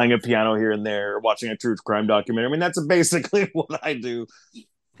 maybe playing a piano here and there, or watching a true crime documentary. I mean, that's basically what I do.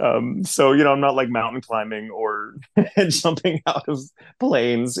 So, I'm not like mountain climbing or jumping out of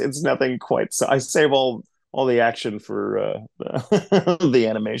planes. It's nothing quite so. I save all the action for the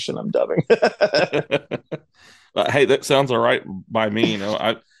animation I'm dubbing. Hey, that sounds all right by me.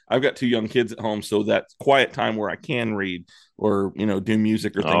 I've got 2 young kids at home, so that quiet time where I can read or do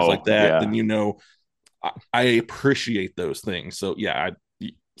music or things like that, then I appreciate those things. So yeah,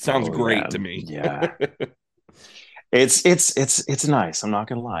 sounds great to me. Yeah. It's nice. I'm not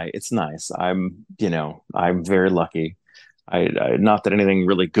gonna lie, it's nice. I'm very lucky. I not that anything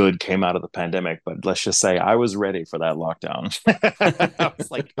really good came out of the pandemic, but let's just say I was ready for that lockdown. I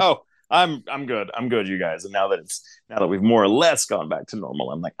was like, oh, I'm good. I'm good, you guys. And now that we've more or less gone back to normal,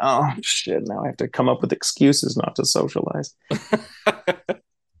 I'm like, oh shit, now I have to come up with excuses not to socialize.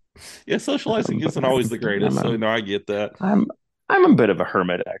 Yeah, socializing isn't always the greatest. So I get that. I'm a bit of a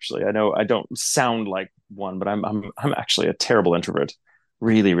hermit, actually. I know I don't sound like one, but I'm actually a terrible introvert.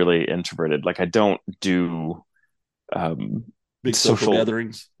 Really, really introverted. Like, I don't do big social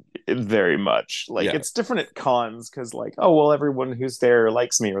gatherings. Very much. Like, it's different at cons, because like, oh well, everyone who's there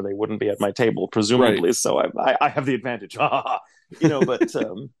likes me, or they wouldn't be at my table, presumably. Right. So I have the advantage. But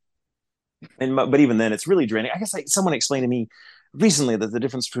but even then, it's really draining. I guess someone explained to me recently that the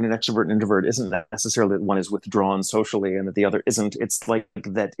difference between an extrovert and introvert isn't necessarily that one is withdrawn socially and that the other isn't. It's like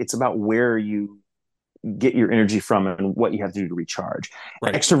that. It's about where you get your energy from and what you have to do to recharge.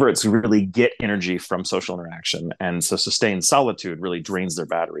 Right. Extroverts really get energy from social interaction, and so sustained solitude really drains their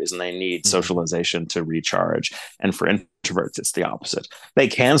batteries, and they need socialization to recharge. And for introverts, it's the opposite. They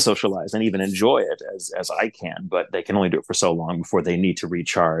can socialize and even enjoy it as I can, but they can only do it for so long before they need to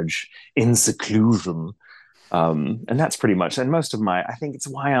recharge in seclusion. And that's pretty much, and most of I think it's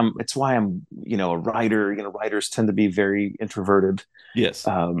why I'm a writer. Writers tend to be very introverted. Yes.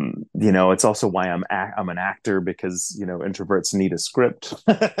 It's also why I'm an actor, because introverts need a script.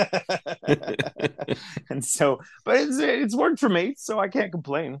 And so, but it's worked for me, so I can't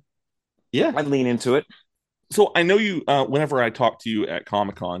complain. Yeah, I lean into it. So I know you. Whenever I talk to you at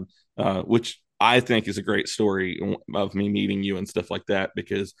Comic-Con, which I think is a great story of me meeting you and stuff like that,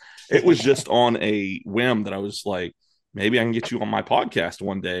 because it was just on a whim that I was like, maybe I can get you on my podcast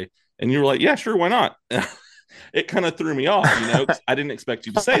one day. And you were like, yeah, sure, why not? It kind of threw me off, 'cause I didn't expect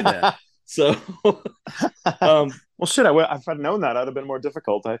you to say that. So, well, shit, if I'd known that, I'd have been more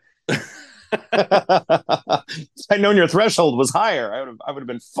difficult. I'd known your threshold was higher. I would have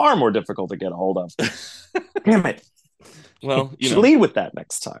been far more difficult to get a hold of. Damn it. Well, you should lead with that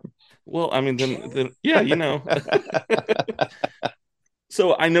next time. Well, I mean, then yeah,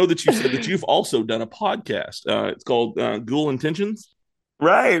 So I know that you said that you've also done a podcast. It's called Ghoul Intentions.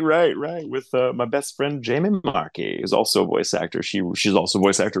 Right. With my best friend Jamie Markey, who's also a voice actor. She's also a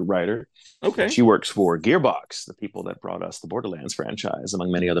voice actor writer. Okay. She works for Gearbox, the people that brought us the Borderlands franchise,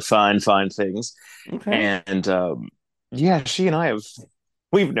 among many other fine things. Okay. And yeah, she and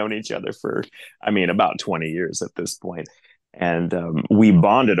we've known each other for, about 20 years at this point. And we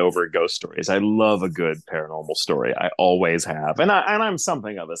bonded over ghost stories. I love a good paranormal story. I always have. And I'm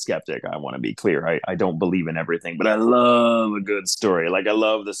something of a skeptic. I want to be clear. I don't believe in everything, but I love a good story. Like, I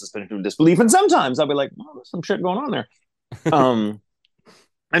love the suspension of disbelief. And sometimes I'll be like, oh, there's some shit going on there.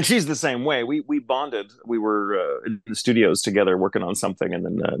 And she's the same way. We bonded. We were in the studios together working on something. And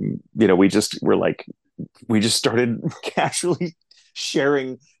then, we just started casually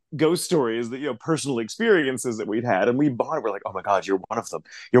sharing ghost stories that, personal experiences that we'd had. And we bonded. We're like, oh my God, you're one of them.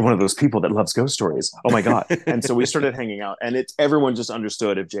 You're one of those people that loves ghost stories. Oh my God. And so we started hanging out, and everyone just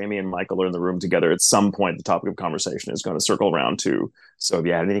understood if Jamie and Michael are in the room together, at some point, the topic of conversation is going to circle around to, so have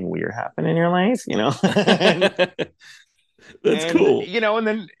you had anything weird happen in your life? That's cool. And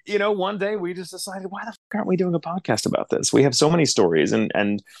then, one day we just decided, why the fuck aren't we doing a podcast about this? We have so many stories,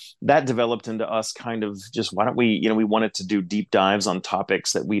 and that developed into us kind of just, why don't we, we wanted to do deep dives on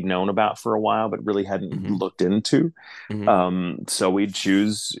topics that we'd known about for a while, but really hadn't looked into. So we'd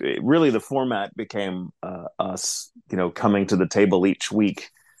choose, really the format became us, coming to the table each week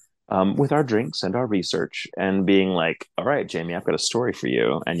with our drinks and our research, and being like, all right, Jamie, I've got a story for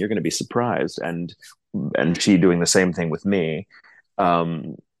you, and you're going to be surprised. And she doing the same thing with me.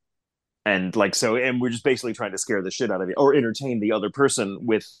 And we're just basically trying to scare the shit out of you or entertain the other person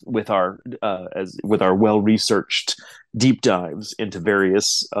with our well-researched deep dives into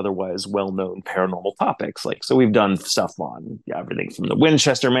various otherwise well-known paranormal topics. So we've done stuff on everything from the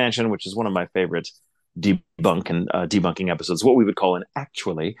Winchester Mansion, which is one of my favorite debunking episodes, what we would call an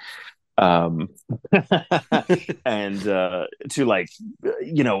actually, and to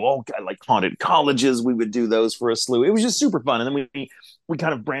all like haunted colleges. We would do those for a slew. It was just super fun. And then we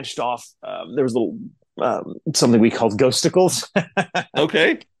kind of branched off. There was a little something we called ghosticles.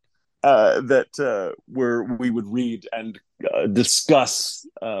 Okay. Where we would read and discuss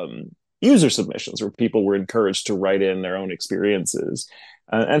user submissions, where people were encouraged to write in their own experiences.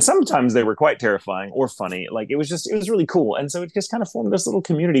 And sometimes they were quite terrifying or funny. It was really cool. And so it just kind of formed this little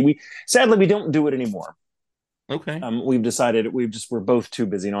community. Sadly, we don't do it anymore. Okay. We've decided we're both too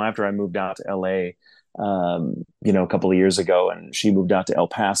busy. After I moved out to LA, a couple of years ago, and she moved out to El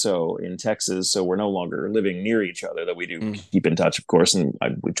Paso in Texas. So we're no longer living near each other, though we do keep in touch, of course. And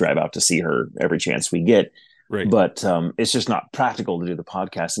we drive out to see her every chance we get. Right. But it's just not practical to do the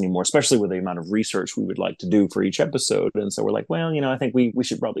podcast anymore, especially with the amount of research we would like to do for each episode. And so we're like, well, I think we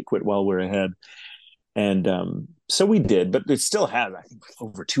should probably quit while we're ahead. And so we did, but it still has, I think,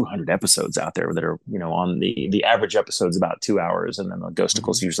 over 200 episodes out there that are, on the average episode's about 2 hours. And then the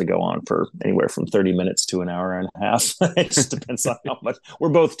ghosticles usually go on for anywhere from 30 minutes to an hour and a half. It just depends on how much. We're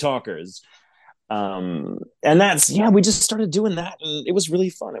both talkers. And we just started doing that, and it was really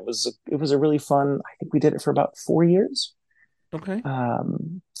fun. It was a really fun, I think we did it for about 4 years. Okay.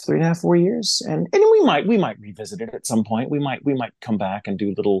 3.5, 4 years. And we might revisit it at some point. We might come back and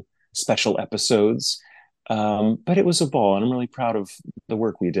do little special episodes. But it was a ball, and I'm really proud of the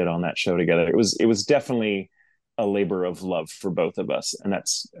work we did on that show together. It was definitely a labor of love for both of us. And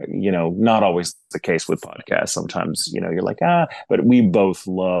that's, not always the case with podcasts. Sometimes, you're like, but we both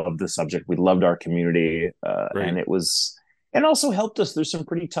loved the subject. We loved our community. Right. And also helped us through some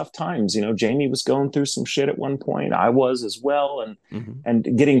pretty tough times. Jamie was going through some shit at one point. I was as well.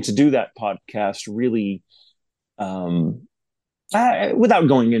 And getting to do that podcast really, without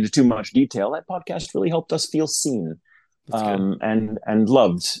going into too much detail, that podcast really helped us feel seen. And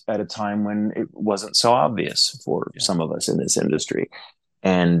loved at a time when it wasn't so obvious for some of us in this industry.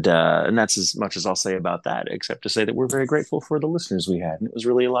 And that's as much as I'll say about that, except to say that we're very grateful for the listeners we had. And it was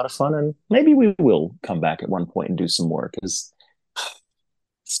really a lot of fun. And maybe we will come back at one point and do some more, because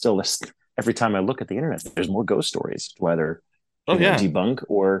still, every time I look at the internet, there's more ghost stories to either debunk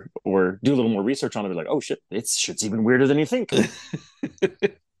or do a little more research on it. Be like, oh shit, shit's even weirder than you think.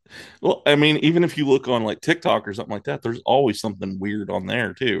 Well, I mean, even if you look on like TikTok or something like that, there's always something weird on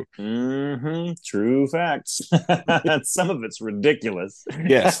there too. True facts. Some of it's ridiculous.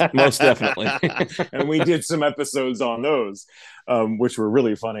 Yes, most definitely. And we did some episodes on those, which were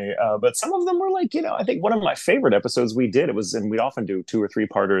really funny. But some of them were like, I think one of my favorite episodes we did, and we often do 2 or 3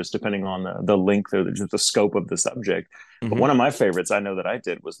 parters depending on the length or just the scope of the subject. But one of my favorites I know that I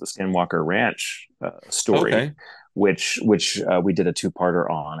did was the Skinwalker Ranch story. Okay. Which we did a 2-parter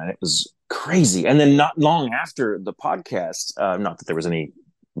on, and it was crazy. And then not long after the podcast, not that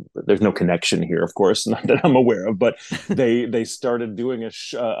there's no connection here, of course, not that I'm aware of, but they started doing a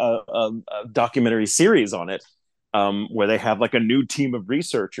documentary series on it, where they have like a new team of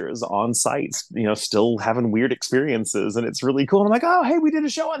researchers on site, still having weird experiences, and it's really cool. And I'm like, oh, hey, we did a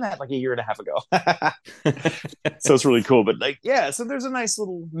show on that like a year and a half ago. So it's really cool. But so there's a nice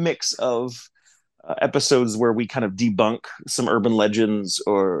little mix of episodes where we kind of debunk some urban legends,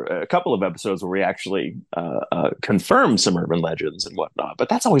 or a couple of episodes where we actually confirm some urban legends and whatnot. But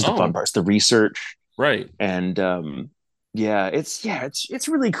that's always the fun part, the research, right? And it's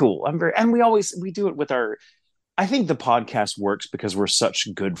really cool. We do it with our. I think the podcast works because we're such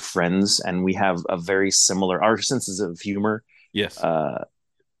good friends, and we have our senses of humor. Yes.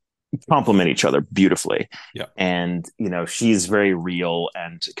 Complement each other beautifully. Yeah. And she's very real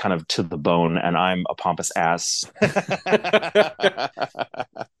and kind of to the bone, and I'm a pompous ass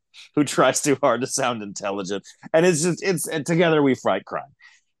who tries too hard to sound intelligent. And and together we fight crime.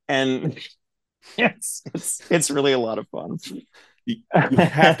 And it's really a lot of fun. You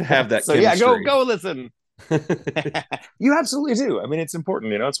have to have that. So chemistry. go listen. You absolutely do. I mean, it's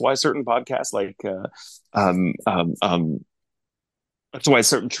important. It's why certain podcasts like that's why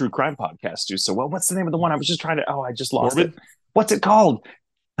certain true crime podcasts do so well. What's the name of the one? I was just trying to. Oh, I just lost Morbid? it. What's it called?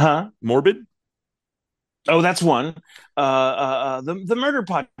 Huh? Morbid? Oh, that's one. The murder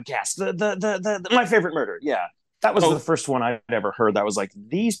podcast. The My Favorite Murder. Yeah, that was the first one I'd ever heard. That was like,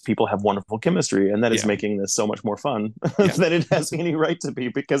 these people have wonderful chemistry, and that is making this so much more fun than it has any right to be,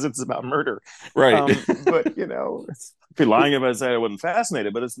 because it's about murder. Right. But I'd be lying if I said I wasn't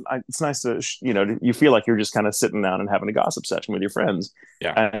fascinated. But it's nice to you feel like you're just kind of sitting down and having a gossip session with your friends.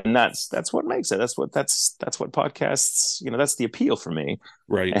 Yeah. And that's what makes it. That's what podcasts. That's the appeal for me.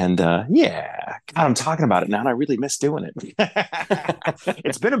 Right. And God, I'm talking about it now, and I really miss doing it.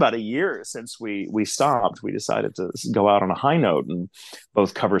 It's been about a year since we stopped. We decided to go out on a high note and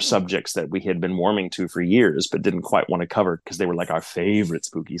both cover subjects that we had been warming to for years, but didn't quite want to cover because they were like our favorite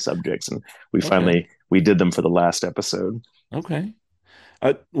spooky subjects. And we finally did them for the last episode. Okay.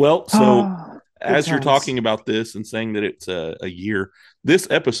 Well, so as you're times. talking about this and saying that it's a year, this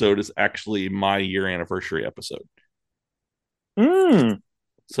episode is actually my year anniversary episode.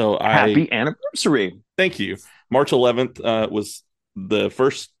 So happy anniversary. Thank you. March 11th was the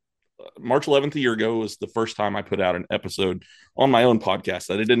first. March 11th a year ago was the first time I put out an episode on my own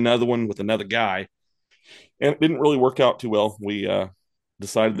podcast. I did another one with another guy, and it didn't really work out too well. We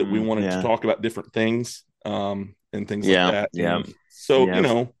decided that we wanted to talk about different things and things like that. Yeah. And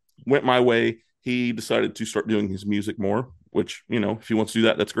so, went my way. He decided to start doing his music more, which, if he wants to do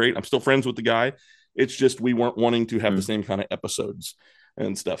that, that's great. I'm still friends with the guy. It's just we weren't wanting to have the same kind of episodes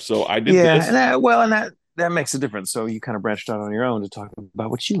and stuff. So I did this. And that makes a difference. So you kind of branched out on your own to talk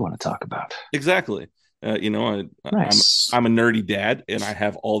about what you want to talk about. Exactly. Nice. I'm a nerdy dad, and I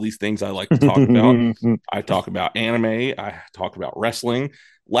have all these things I like to talk about. I talk about anime. I talk about wrestling.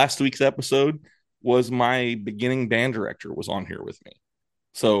 Last week's episode was my beginning band director was on here with me.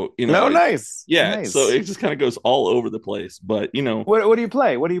 So, nice. Yeah. Nice. So it just kind of goes all over the place. But, what do you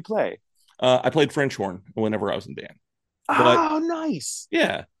play? What do you play? I played French horn whenever I was in band. Oh, nice.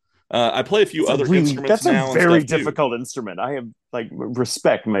 Yeah. I play a few other instruments now. That's a very difficult instrument. I have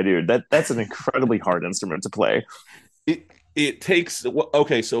respect, my dude. That's an incredibly hard instrument to play. It takes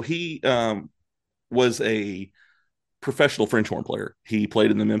okay. So he was a professional French horn player. He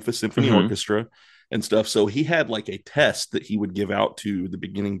played in the Memphis Symphony Orchestra and stuff. So he had like a test that he would give out to the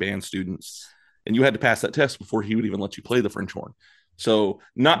beginning band students, and you had to pass that test before he would even let you play the French horn. So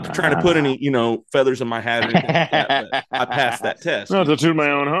not trying to put any, feathers in my hat or anything like that, but I passed that test. Not to toot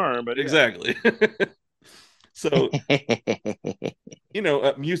my own horn, but exactly. So,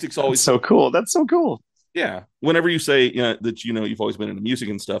 music's always so cool. That's so cool. Yeah. Whenever you say that, you've always been into music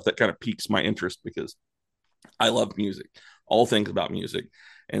and stuff, that kind of piques my interest because I love music, all things about music.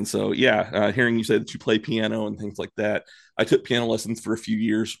 And so, hearing you say that you play piano and things like that, I took piano lessons for a few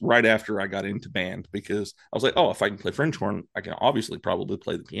years right after I got into band because I was like, oh, if I can play French horn, I can obviously probably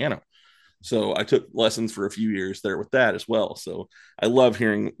play the piano. So I took lessons for a few years there with that as well. So I love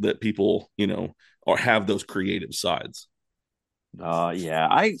hearing that people, or have those creative sides.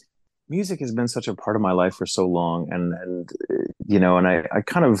 I music has been such a part of my life for so long, and and I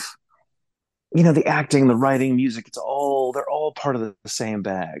kind of, the acting, the writing, music, they're all part of the same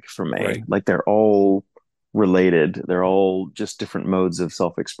bag for me. Right. Like they're all related. They're all just different modes of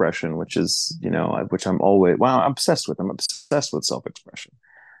self-expression, which is, which I'm obsessed with. I'm obsessed with self-expression.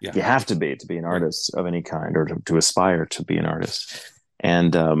 Yeah. You have to be an artist of any kind, or to aspire to be an artist.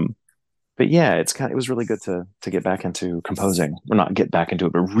 And but yeah, it was really good to get back into composing. Or not get back into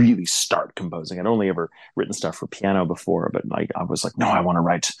it, but really start composing. I'd only ever written stuff for piano before, but like I was like, no, I want to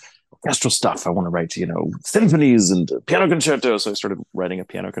write orchestral stuff. I want to write, symphonies and piano concerto. So I started writing a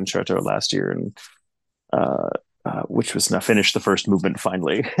piano concerto last year, and which was now finished the first movement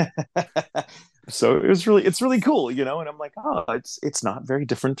finally. So it's really cool, and I'm like, oh, it's not very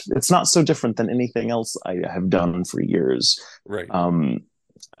different. It's not so different than anything else I have done for years. Right.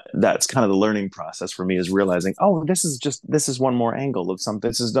 That's kind of the learning process for me, is realizing, oh, this is one more angle of something.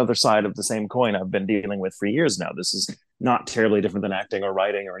 This is another side of the same coin I've been dealing with for years now. This is not terribly different than acting or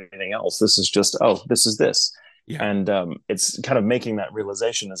writing or anything else. This is just, this is this. Yeah. And it's kind of making that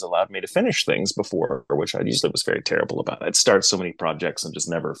realization has allowed me to finish things before, which I usually was very terrible about. I'd start so many projects and just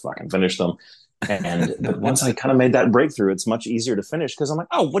never fucking finish them. But once I kind of made that breakthrough, it's much easier to finish, because I'm like,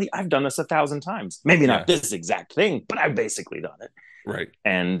 oh, I've done this 1,000 times. Maybe not this exact thing, but I've basically done it. Right.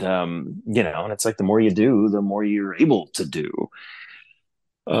 And and it's like the more you do, the more you're able to do,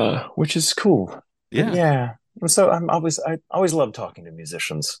 which is cool. Yeah. But yeah. And so I always love talking to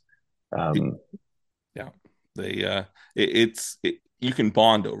musicians. Yeah. They you can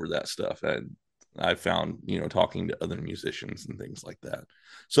bond over that stuff. And I found, talking to other musicians and things like that.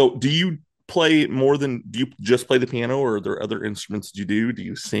 So do you just play the piano, or are there other instruments you do? Do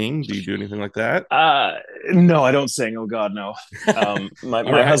you sing? Do you do anything like that? No, I don't sing. Oh God, no. My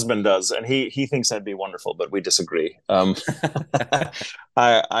right. husband does, and he thinks I'd be wonderful, but we disagree. I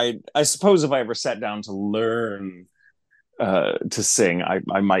suppose if I ever sat down to learn to sing,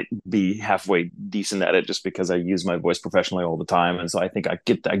 I might be halfway decent at it, just because I use my voice professionally all the time, and so I think I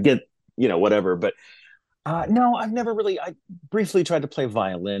get whatever. But no, I've never really. I briefly tried to play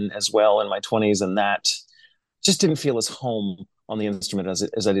violin as well in my 20s, and that just didn't feel as home on the instrument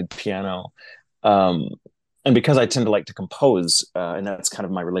as I did piano. And because I tend to like to compose, and that's kind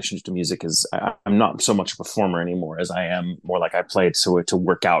of my relationship to music, is I'm not so much a performer anymore as I am more like I play to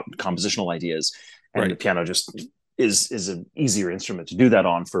work out compositional ideas, and the piano just is an easier instrument to do that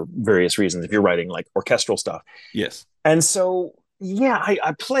on for various reasons if you're writing like orchestral stuff. Yes. And so yeah,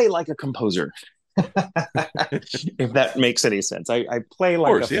 I play like a composer. If that makes any sense. I play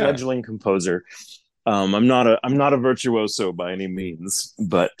like a fledgling composer. I'm not a virtuoso by any means,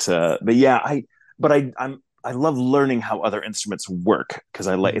 but yeah, I love learning how other instruments work, because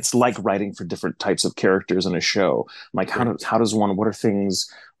it's like writing for different types of characters in a show. Like how does one, what are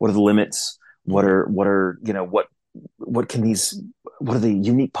the limits? What are the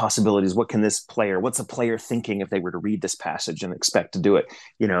unique possibilities? What's a player thinking if they were to read this passage and expect to do it?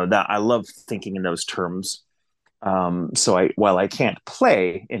 That I love thinking in those terms. So while I can't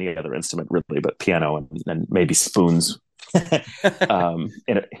play any other instrument really, but piano and maybe spoons,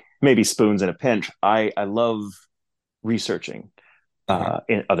 maybe spoons in a pinch, I love researching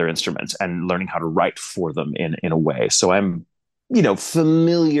in other instruments and learning how to write for them in a way. So I'm,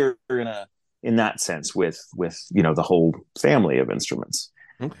 familiar in that sense with the whole family of instruments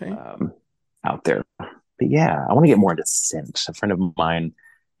out there. But yeah, I want to get more into synth. A friend of mine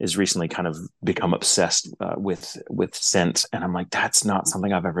is recently kind of become obsessed with synth, and I'm like, that's not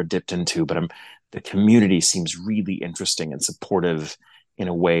something I've ever dipped into, but the community seems really interesting and supportive in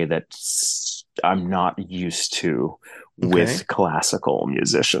a way that I'm not used to with classical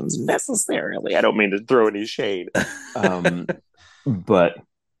musicians necessarily. I don't mean to throw any shade, but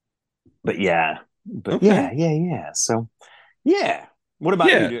yeah, yeah. So yeah. What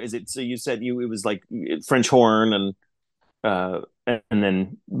about you? Is it, so you said it was like French horn and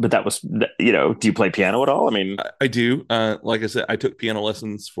then, but that was, do you play piano at all? I mean, I do. Like I said, I took piano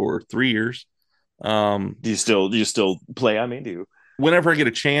lessons for 3 years. Do you still play? I mean, do you? Whenever I get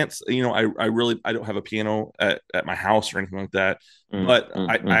a chance, I don't have a piano at my house or anything like that, but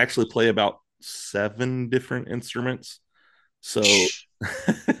I actually play about 7 different instruments. So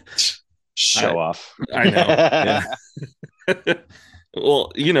show off. I know. Yeah.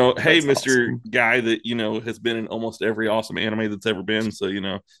 Well, hey, Mr. Awesome. Guy that has been in almost every awesome anime that's ever been, so you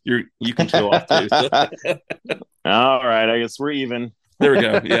can show off too. So. All right, I guess we're even. There we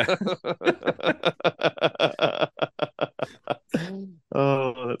go. Yeah.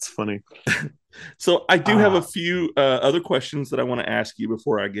 Oh, that's funny. So I do have a few other questions that I want to ask you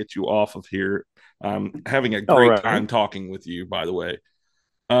before I get you off of here. Having a great time talking with you, by the way.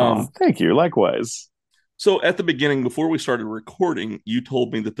 Thank you. Likewise. So at the beginning, before we started recording, you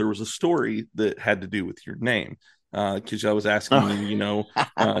told me that there was a story that had to do with your name. Because I was asking you, do you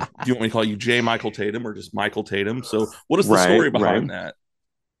want me to call you J. Michael Tatum or just Michael Tatum? So what is the story behind that?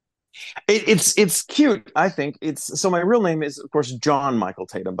 It's cute. I think it's so. My real name is, of course, John Michael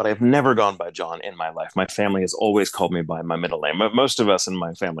Tatum, but I've never gone by John in my life. My family has always called me by my middle name. Most of us in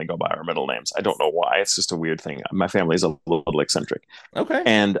my family go by our middle names. I don't know why. It's just a weird thing. My family is a little eccentric. Okay.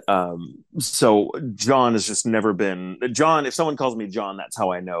 And so John has just never been John. If someone calls me John, that's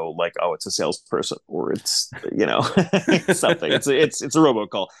how I know. Like, oh, it's a salesperson, or it's it's something. It's a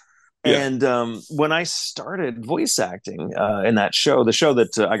robocall. Yeah. And when I started voice acting in that show, the show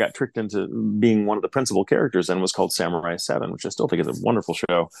that I got tricked into being one of the principal characters in was called Samurai 7, which I still think is a wonderful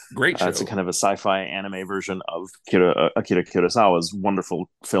show. Great show. It's a kind of a sci-fi anime version of Akira Kurosawa's wonderful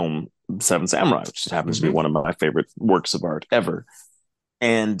film Seven Samurai, which happens to be one of my favorite works of art ever.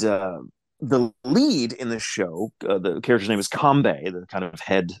 And the lead in the show, the character's name is Kanbei, the kind of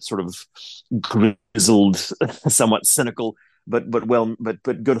head, sort of grizzled, somewhat cynical, but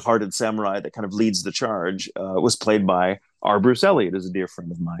good-hearted samurai that kind of leads the charge, was played by R. Bruce Elliott, who's a dear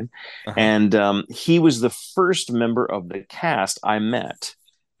friend of mine. And he was the first member of the cast I met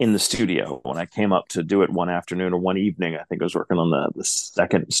in the studio when I came up to do it one afternoon or one evening. I think I was working on the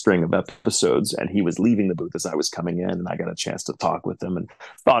second string of episodes, and he was leaving the booth as I was coming in, and I got a chance to talk with him and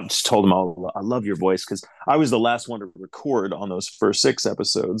just told him, oh, I love your voice, because I was the last one to record on those first 6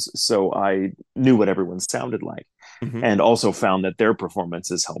 episodes, so I knew what everyone sounded like. And also found that their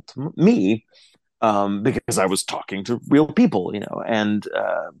performances helped me because I was talking to real people, and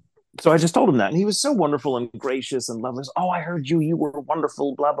so I just told him that, and he was so wonderful and gracious and lovely. Oh, I heard you were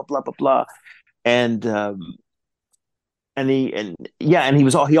wonderful, blah blah blah blah blah. And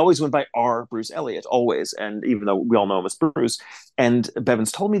he always went by R. Bruce Elliott, always. And even though we all know him as Bruce, and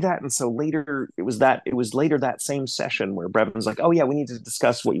Bevins told me that, and so later it was later that same session where Bevins like, oh yeah, we need to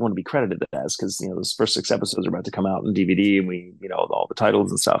discuss what you want to be credited as, because those first 6 episodes are about to come out in DVD, and we all the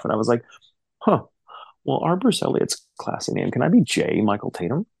titles and stuff. And I was like, well, R. Bruce Elliott's classy name. Can I be J. Michael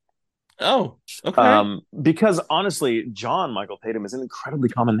Tatum? Oh, okay. Because honestly, John Michael Tatum is an incredibly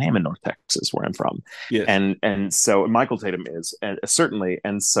common name in North Texas, where I'm from. Yes. And so Michael Tatum is certainly.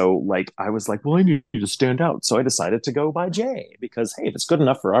 And so like I was like, well, I need to stand out. So I decided to go by Jay, because hey, if it's good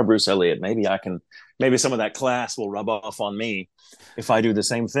enough for our Bruce Elliott, maybe some of that class will rub off on me if I do the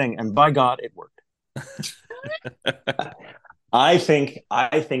same thing. And by God, it worked. I think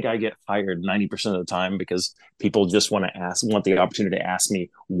I get hired 90% of the time because people just want the opportunity to ask me,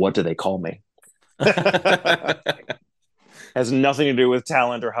 what do they call me? Has nothing to do with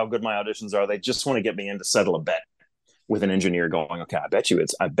talent or how good my auditions are. They just want to get me in to settle a bet with an engineer going, okay, I bet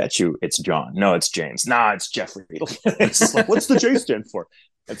you it's John. No, it's James. Nah, it's Jeffrey. It's like, what's the J stand for?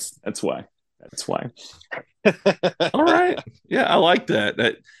 That's why. All right. Yeah, I like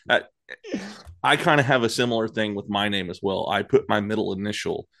that. I kind of have a similar thing with my name as well. I put my middle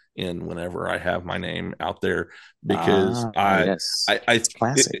initial in whenever I have my name out there, because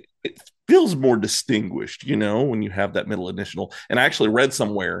it feels more distinguished, when you have that middle initial. And I actually read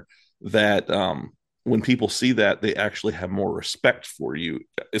somewhere that when people see that, they actually have more respect for you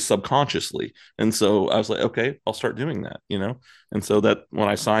subconsciously. And so I was like, okay, I'll start doing that, And so that when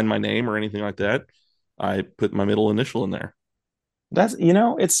I sign my name or anything like that, I put my middle initial in there. That's,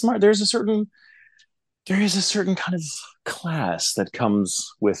 it's smart. There is a certain kind of class that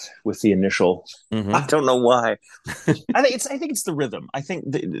comes with the initial. I don't know why. I think it's the rhythm. I think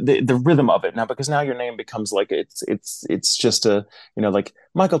the rhythm of it now, because now your name becomes like it's just a, like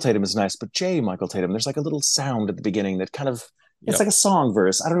Michael Tatum is nice, but J. Michael Tatum, there's like a little sound at the beginning that kind of, it's like a song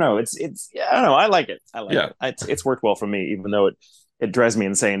verse. I don't know. I don't know. I like it. It's worked well for me, even though it drives me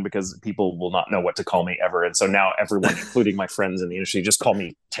insane because people will not know what to call me ever. And so now everyone, including my friends in the industry, just call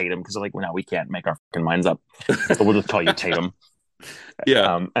me Tatum, because they're like, well, now we can't make our fucking minds up. So we'll just call you Tatum.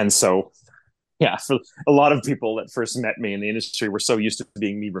 Yeah. And so, yeah, for a lot of people that first met me in the industry were so used to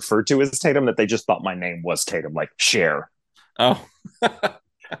being me referred to as Tatum that they just thought my name was Tatum, like Cher. Oh.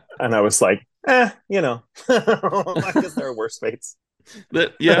 And I was like, I guess there are worse fates.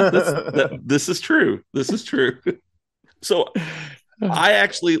 This is true. This is true. So I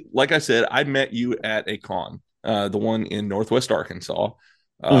actually, like I said, I met you at a con, the one in Northwest Arkansas.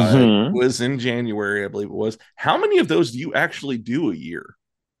 It was in January, I believe it was. How many of those do you actually do a year?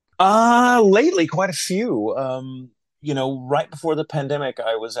 Lately, quite a few. Right before the pandemic,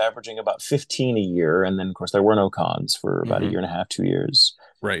 I was averaging about 15 a year. And then, of course, there were no cons for about a year and a half, 2 years.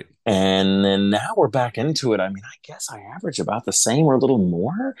 Right. And then now we're back into it. I mean, I guess I average about the same or a little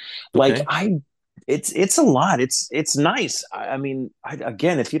more. Okay. Like it's a lot. It's nice. I mean,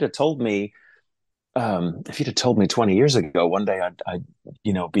 again, if you'd have told me 20 years ago, one day I'd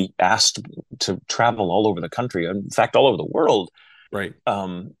be asked to travel all over the country, in fact, all over the world, Right.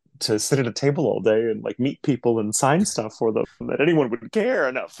 to sit at a table all day and like meet people and sign stuff for them, that anyone would care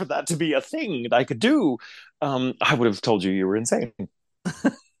enough for that to be a thing that I could do, I would have told you were insane.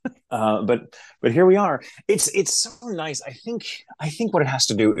 But here we are. It's so nice. I think what it has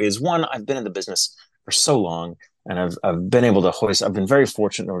to do is, one, I've been in the business for so long, and I've been able to hoist. I've been very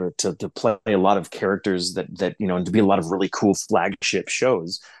fortunate in order to play a lot of characters that and to be a lot of really cool flagship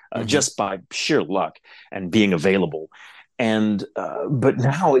shows, just by sheer luck and being available. And but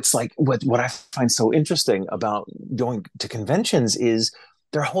now it's like, what I find so interesting about going to conventions is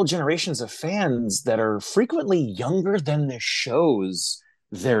there are whole generations of fans that are frequently younger than the shows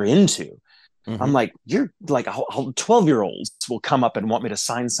they're into. I'm like, you're like, 12-year-olds will come up and want me to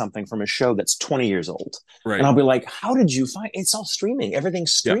sign something from a show that's 20 years old. Right. And I'll be like, how did you find it's all streaming?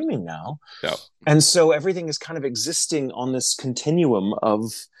 Everything's streaming now. Yeah. And so everything is kind of existing on this continuum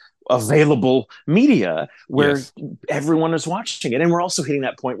of available media where everyone is watching it. And we're also hitting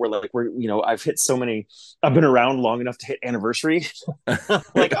that point where like I've been around long enough to hit anniversary.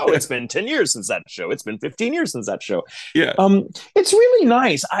 Like, oh, it's been 10 years since that show. It's been 15 years since that show. Yeah. It's really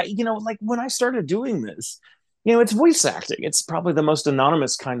nice. Like when I started doing this, it's voice acting. It's probably the most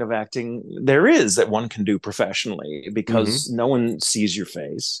anonymous kind of acting there is that one can do professionally, because no one sees your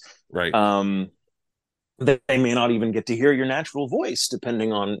face. Right. They may not even get to hear your natural voice,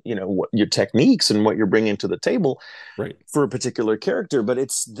 depending on what your techniques and what you're bringing to the table, right, for a particular character. But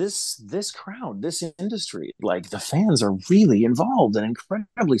it's this crowd, this industry, like the fans are really involved and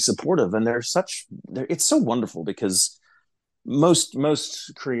incredibly supportive, and it's so wonderful, because most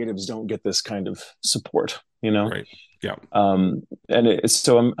creatives don't get this kind of support, right. Yeah. And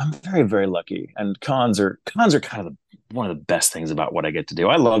so I'm very, very lucky, and cons are kind of one of the best things about what I get to do.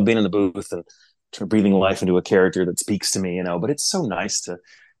 I love being in the booth and breathing life into a character that speaks to me, but it's so nice to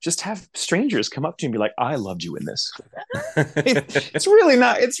just have strangers come up to you and be like, I loved you in this. It's really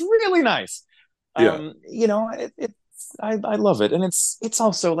not, it's really nice. Yeah. I love it. And it's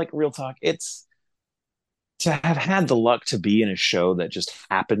also, like, real talk, it's to have had the luck to be in a show that just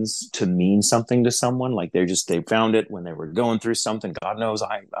happens to mean something to someone. Like they found it when they were going through something. God knows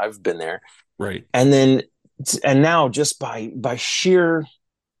I've been there. Right. And now, just by sheer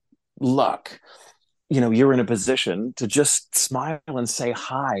luck, you're in a position to just smile and say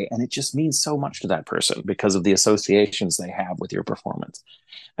hi, and it just means so much to that person because of the associations they have with your performance.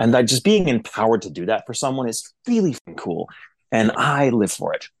 And that, just being empowered to do that for someone, is really cool, and I live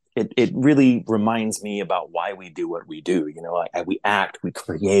for it. It really reminds me about why we do what we do. We act, we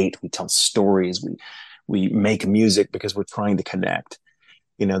create, we tell stories, we make music because we're trying to connect.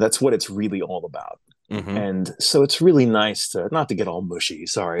 That's what it's really all about. And so it's really nice to, not to get all mushy,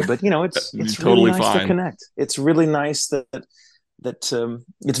 sorry, but it's totally really nice fine to connect. It's really nice that it's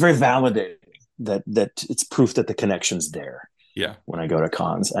very validating that it's proof that the connection's there. Yeah. When I go to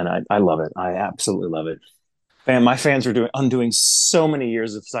cons, and I love it. I absolutely love it. And my fans are undoing so many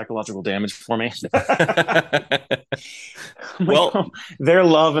years of psychological damage for me. Well, their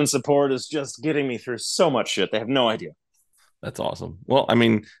love and support is just getting me through so much shit. They have no idea. That's awesome. Well, I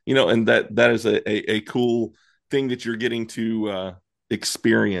mean, and that is a cool thing that you're getting to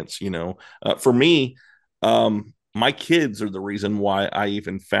experience. For me, my kids are the reason why I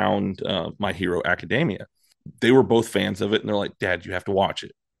even found My Hero Academia. They were both fans of it, and they're like, Dad, you have to watch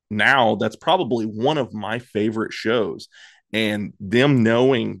it. Now that's probably one of my favorite shows, and them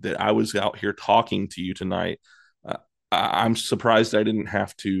knowing that I was out here talking to you tonight, I'm surprised I didn't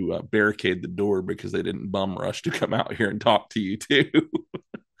have to barricade the door, because they didn't bum rush to come out here and talk to you too.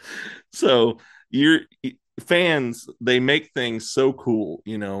 So your fans, they make things so cool,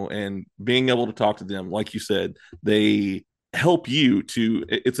 and being able to talk to them, like you said, they help you to,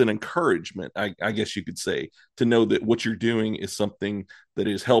 it's an encouragement, I guess you could say, to know that what you're doing is something that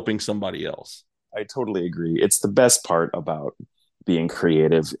is helping somebody else. I totally agree. It's the best part about being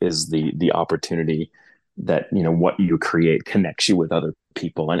creative, is the opportunity that what you create connects you with other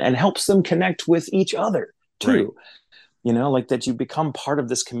people, and helps them connect with each other too. Right. Like that you become part of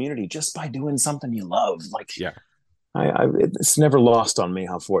this community just by doing something you love. Like, yeah, it's never lost on me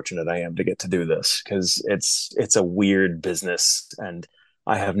how fortunate I am to get to do this, because it's a weird business, and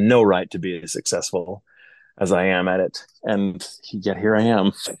I have no right to be as successful as I am at it. And yet here I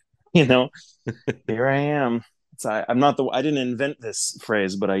am, here I am. I'm not I didn't invent this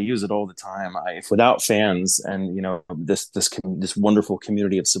phrase, but I use it all the time. If without fans and this wonderful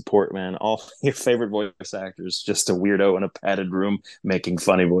community of support, man, all your favorite voice actors, just a weirdo in a padded room making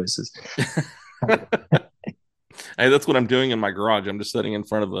funny voices. Hey, that's what I'm doing in my garage. I'm just sitting in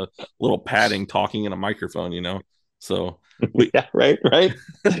front of a little padding, talking in a microphone, So Yeah, right.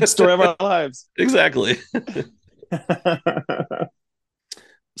 Story of our lives. Exactly.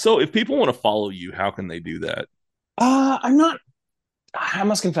 So if people want to follow you, how can they do that? I'm not. I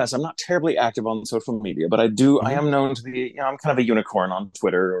must confess, I'm not terribly active on social media, but I do. I am known to be. I'm kind of a unicorn on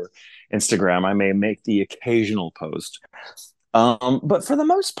Twitter or Instagram. I may make the occasional post, but for the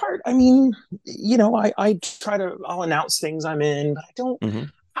most part, I mean, I try to. I'll announce things I'm in, but I don't.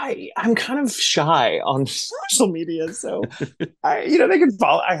 I'm kind of shy on social media, so they could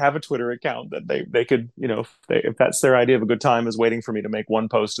follow. I have a Twitter account that they could, if that's their idea of a good time is waiting for me to make one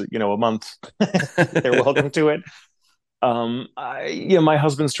post, a month, they're welcome to it. My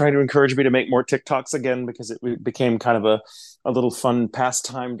husband's trying to encourage me to make more TikToks again because it became kind of a little fun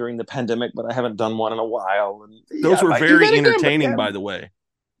pastime during the pandemic, but I haven't done one in a while. And those were very entertaining, by the way.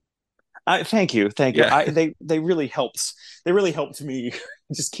 Thank you. Yeah. They really helped. They really helped me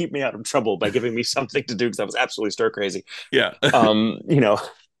just keep me out of trouble by giving me something to do because I was absolutely stir crazy. Yeah.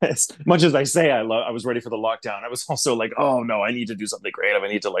 As much as I say I was ready for the lockdown, I was also like, oh no, I need to do something creative. I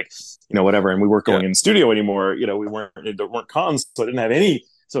need to whatever. And we weren't going in the studio anymore. There weren't cons, so I didn't have any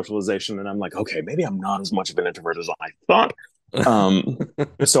socialization. And I'm like, okay, maybe I'm not as much of an introvert as I thought.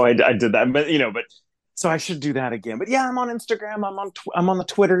 So I did that, but so I should do that again. But yeah, I'm on Instagram. I'm on the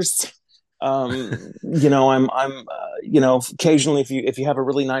Twitters. Occasionally if you have a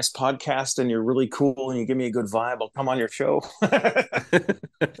really nice podcast and you're really cool and you give me a good vibe, I'll come on your show.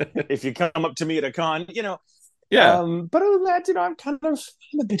 If you come up to me at a con, Yeah. But other than that, I'm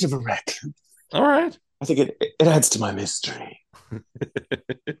a bit of a wreck. All right. I think it adds to my mystery.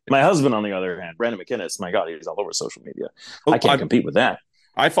 My husband, on the other hand, Brandon McInnes, my God, he's all over social media. I can't compete with that.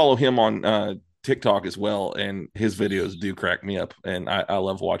 I follow him on TikTok as well, and his videos do crack me up, and I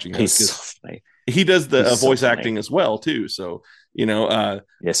love watching those. He's so funny. He does the voice acting as well too, so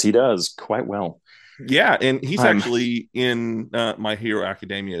yes, he does quite well. Yeah, and he's actually in My Hero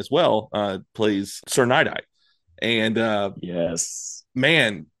Academia as well. Plays Sir Night-Eye, and yes,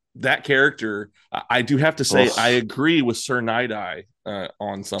 man, that character, I do have to say, I agree with Sir Night-Eye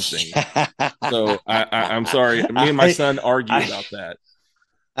on something. So I'm sorry, me and my son argue about that.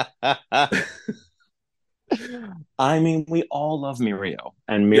 I mean, we all love Mirio,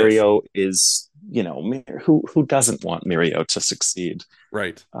 and Mirio is, who doesn't want Mirio to succeed,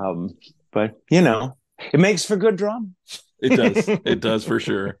 right? But it makes for good drama. It does for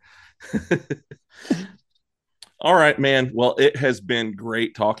sure. All right, man. Well, it has been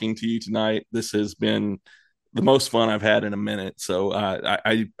great talking to you tonight. This has been the most fun I've had in a minute. So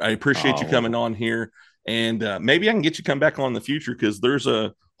I appreciate you coming on here. And maybe I can get you to come back on in the future because there's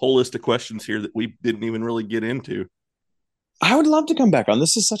a whole list of questions here that we didn't even really get into. I would love to come back on.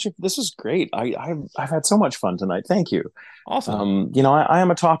 This was great. I've had so much fun tonight. Thank you. Awesome. I am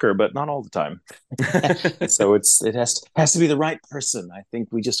a talker, but not all the time. So it has to be the right person. I think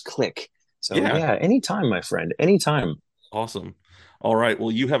we just click. So yeah, anytime, my friend, anytime. Awesome. All right.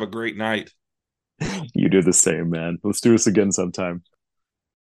 Well, you have a great night. You do the same, man. Let's do this again sometime.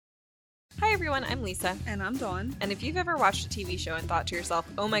 Hi everyone, I'm Lisa. And I'm Dawn. And if you've ever watched a TV show and thought to yourself,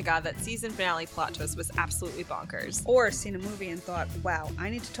 oh my god, that season finale plot twist was absolutely bonkers. Or seen a movie and thought, wow, I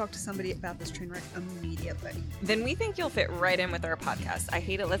need to talk to somebody about this train wreck immediately. Then we think you'll fit right in with our podcast, I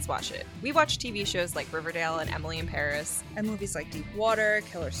Hate It, Let's Watch It. We watch TV shows like Riverdale and Emily in Paris. And movies like Deep Water,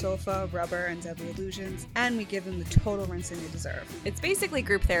 Killer Sofa, Rubber, and Deadly Illusions. And we give them the total rinsing they deserve. It's basically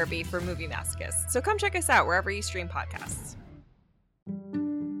group therapy for movie masochists. So come check us out wherever you stream podcasts.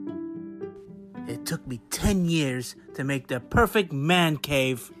 It took me 10 years to make the perfect man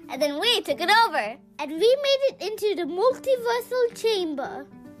cave. And then we took it over. And we made it into the multiversal chamber.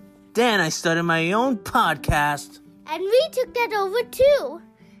 Then I started my own podcast. And we took that over too.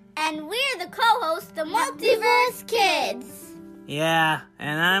 And we're the co-hosts, the Multiverse Kids. Yeah,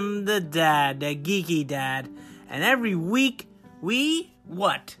 and I'm the dad, the geeky dad. And every week, we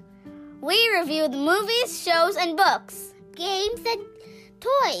what? We review the movies, shows, and books. Games and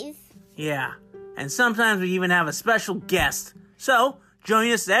toys. Yeah. And sometimes we even have a special guest. So, join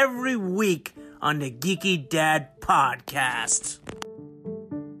us every week on the Geeky Dad Podcast.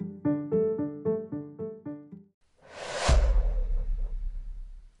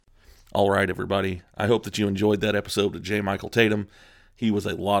 All right, everybody. I hope that you enjoyed that episode of J. Michael Tatum. He was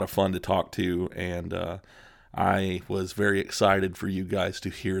a lot of fun to talk to, and I was very excited for you guys to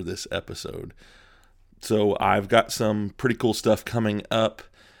hear this episode. So I've got some pretty cool stuff coming up.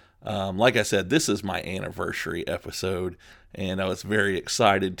 Like I said, this is my anniversary episode, and I was very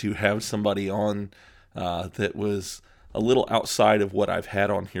excited to have somebody on that was a little outside of what I've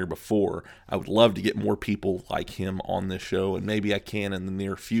had on here before. I would love to get more people like him on this show, and maybe I can in the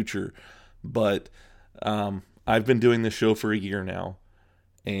near future. But I've been doing this show for a year now,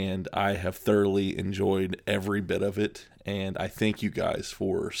 and I have thoroughly enjoyed every bit of it. And I thank you guys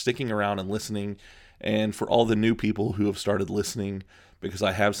for sticking around and listening, and for all the new people who have started listening, because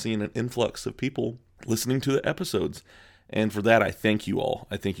I have seen an influx of people listening to the episodes. And for that, I thank you all.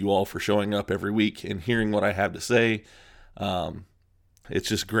 I thank you all for showing up every week and hearing what I have to say. It's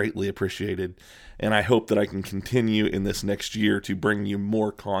just greatly appreciated. And I hope that I can continue in this next year to bring you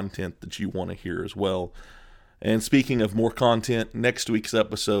more content that you want to hear as well. And speaking of more content, next week's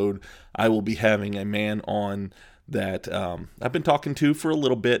episode, I will be having a man on that I've been talking to for a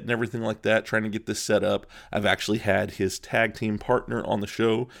little bit and everything like that, trying to get this set up. I've actually had his tag team partner on the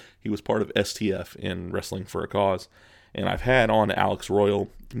show. He was part of STF in Wrestling for a Cause. And I've had on Alex Royal.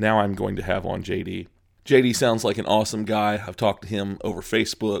 Now I'm going to have on JD. JD sounds like an awesome guy. I've talked to him over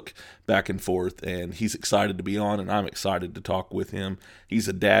Facebook, back and forth, and he's excited to be on, and I'm excited to talk with him. He's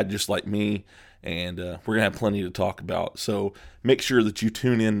a dad just like me, and we're going to have plenty to talk about. So make sure that you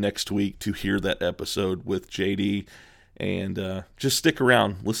tune in next week to hear that episode with JD, and just stick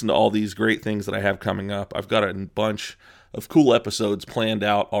around. Listen to all these great things that I have coming up. I've got a bunch of cool episodes planned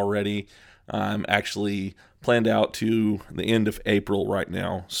out already. I'm actually planned out to the end of April right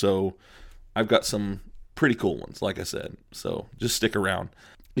now, so I've got some pretty cool ones, like I said, so just stick around.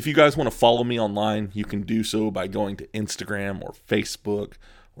 If you guys want to follow me online, you can do so by going to Instagram or Facebook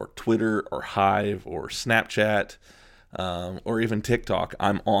or Twitter or Hive or Snapchat or even TikTok.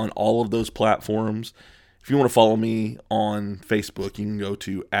 I'm on all of those platforms. If you want to follow me on Facebook, you can go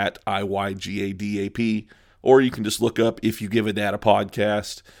to @IYGADAP, or you can just look up If You Give a Dad a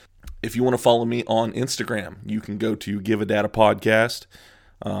Podcast. If you want to follow me on Instagram, you can go to Give a Dad a Podcast.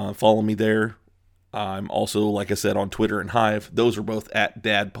 Follow me there. I'm also, like I said, on Twitter and Hive. Those are both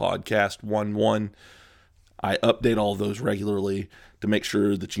 @DadPodcast11. I update all of those regularly to make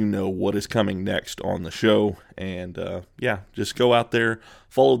sure that you know what is coming next on the show. And just go out there,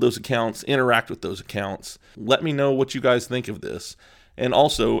 follow those accounts, interact with those accounts. Let me know what you guys think of this. And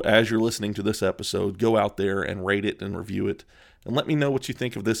also, as you're listening to this episode, go out there and rate it and review it. And let me know what you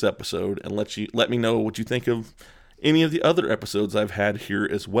think of this episode, and let me know what you think of any of the other episodes I've had here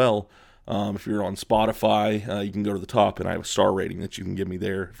as well. If you're on Spotify, you can go to the top, and I have a star rating that you can give me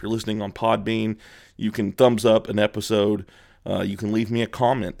there. If you're listening on Podbean, you can thumbs up an episode. You can leave me a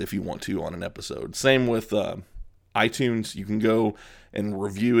comment if you want to on an episode. Same with iTunes. You can go and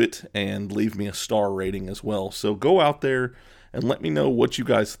review it and leave me a star rating as well. So go out there and let me know what you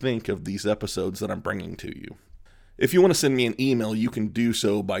guys think of these episodes that I'm bringing to you. If you want to send me an email, you can do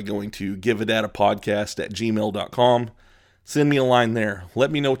so by going to giveadadapodcast@gmail.com. Send me a line there. Let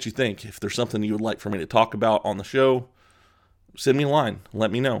me know what you think. If there's something you would like for me to talk about on the show, send me a line.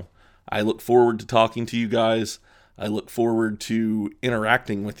 Let me know. I look forward to talking to you guys. I look forward to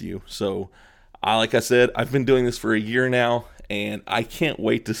interacting with you. So, like I said, I've been doing this for a year now, and I can't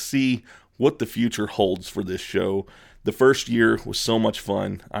wait to see what the future holds for this show. The first year was so much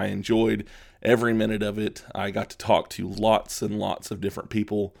fun. I enjoyed every minute of it. I got to talk to lots and lots of different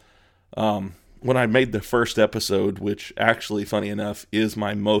people. When I made the first episode, which actually, funny enough, is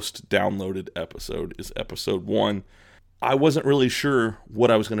my most downloaded episode, is episode 1, I wasn't really sure what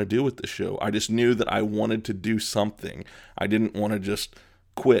I was going to do with the show. I just knew that I wanted to do something. I didn't want to just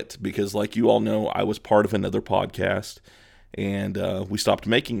quit because, like you all know, I was part of another podcast, and we stopped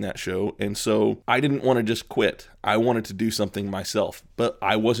making that show. And so I didn't want to just quit. I wanted to do something myself, but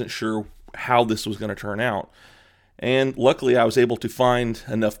I wasn't sure how this was going to turn out. And luckily, I was able to find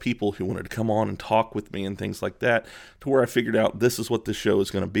enough people who wanted to come on and talk with me and things like that to where I figured out this is what this show is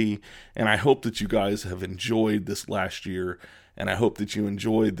going to be. And I hope that you guys have enjoyed this last year, and I hope that you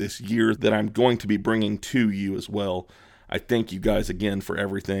enjoyed this year that I'm going to be bringing to you as well. I thank you guys again for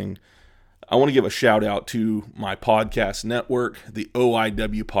everything. I want to give a shout out to my podcast network, the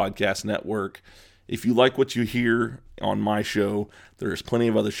OIW Podcast Network. If you like what you hear on my show, there's plenty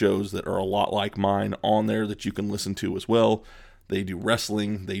of other shows that are a lot like mine on there that you can listen to as well. They do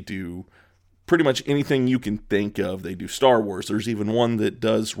wrestling. They do pretty much anything you can think of. They do Star Wars. There's even one that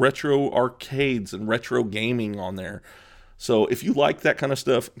does retro arcades and retro gaming on there. So if you like that kind of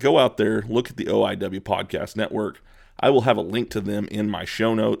stuff, go out there, look at the OIW Podcast Network. I will have a link to them in my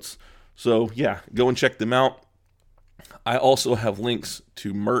show notes. So yeah, go and check them out. I also have links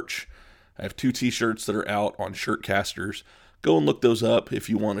to merch. I have 2 t-shirts that are out on Shirtcasters. Go and look those up if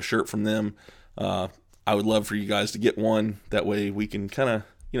you want a shirt from them. I would love for you guys to get one. That way we can kind of,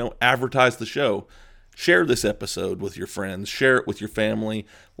 advertise the show. Share this episode with your friends. Share it with your family.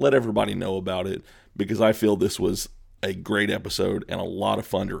 Let everybody know about it, because I feel this was a great episode and a lot of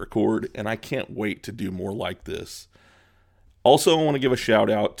fun to record, and I can't wait to do more like this. Also, I want to give a shout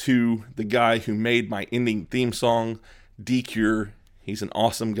out to the guy who made my ending theme song, D-Cure. He's an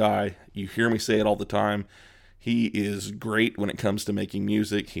awesome guy. You hear me say it all the time. He is great when it comes to making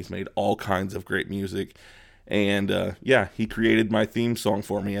music. He's made all kinds of great music. And he created my theme song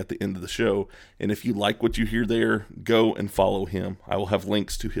for me at the end of the show. And if you like what you hear there, go and follow him. I will have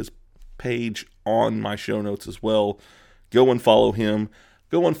links to his page on my show notes as well. Go and follow him.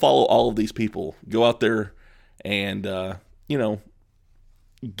 Go and follow all of these people. Go out there and,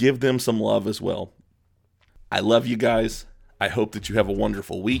 give them some love as well. I love you guys. I hope that you have a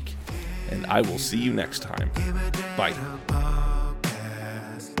wonderful week. And I will see you next time. Bye.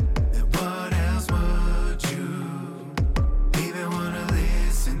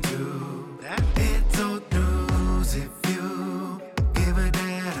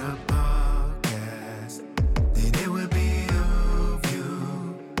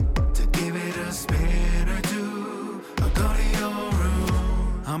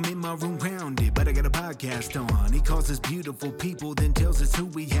 Room rounded, but I got a podcast on. He calls us beautiful people, then tells us who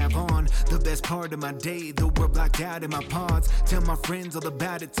we have on. The best part of my day, though we're blocked out in my pods. Tell my friends all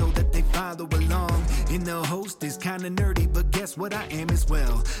about it so that they follow along. And the host is kinda nerdy, but guess what I am as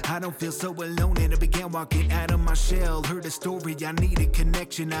well. I don't feel so alone, and I began walking out of my shell. Heard a story, I need a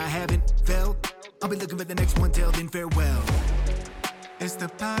connection I haven't felt. I'll be looking for the next one, till then farewell. It's the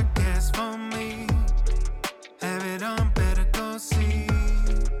podcast for me. Have it on, better go see.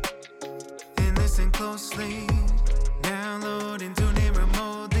 Listen closely, download and tune in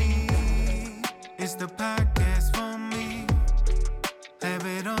remotely. It's the podcast for me. Have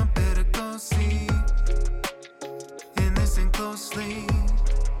it on, better go see. And listen closely,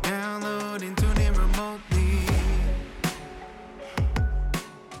 download and tune in remotely.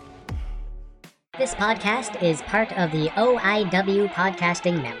 This podcast is part of the OIW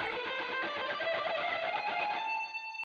Podcasting Network.